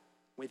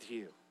with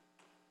you.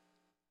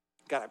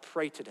 God, I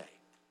pray today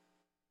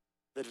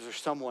that if there's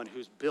someone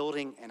who's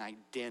building an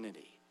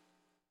identity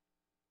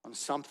on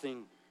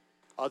something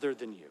other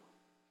than you,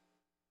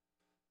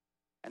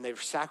 and they're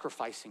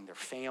sacrificing their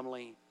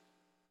family,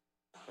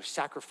 they're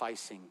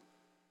sacrificing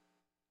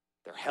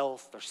their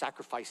health, they're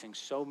sacrificing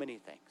so many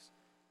things,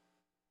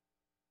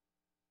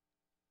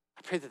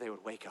 I pray that they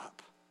would wake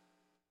up.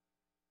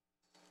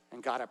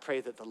 And God, I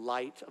pray that the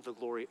light of the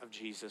glory of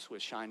Jesus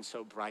would shine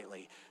so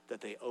brightly that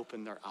they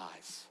open their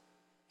eyes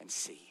and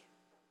see.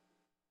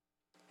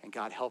 And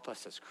God, help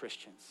us as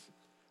Christians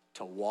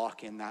to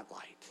walk in that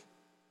light,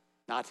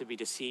 not to be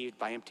deceived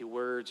by empty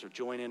words or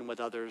join in with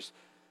others,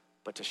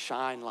 but to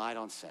shine light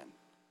on sin,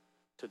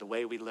 to the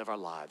way we live our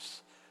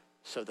lives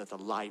so that the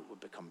light would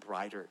become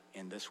brighter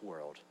in this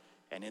world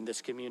and in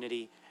this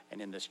community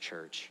and in this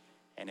church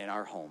and in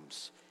our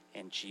homes.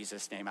 In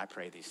Jesus' name I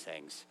pray these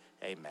things.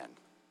 Amen.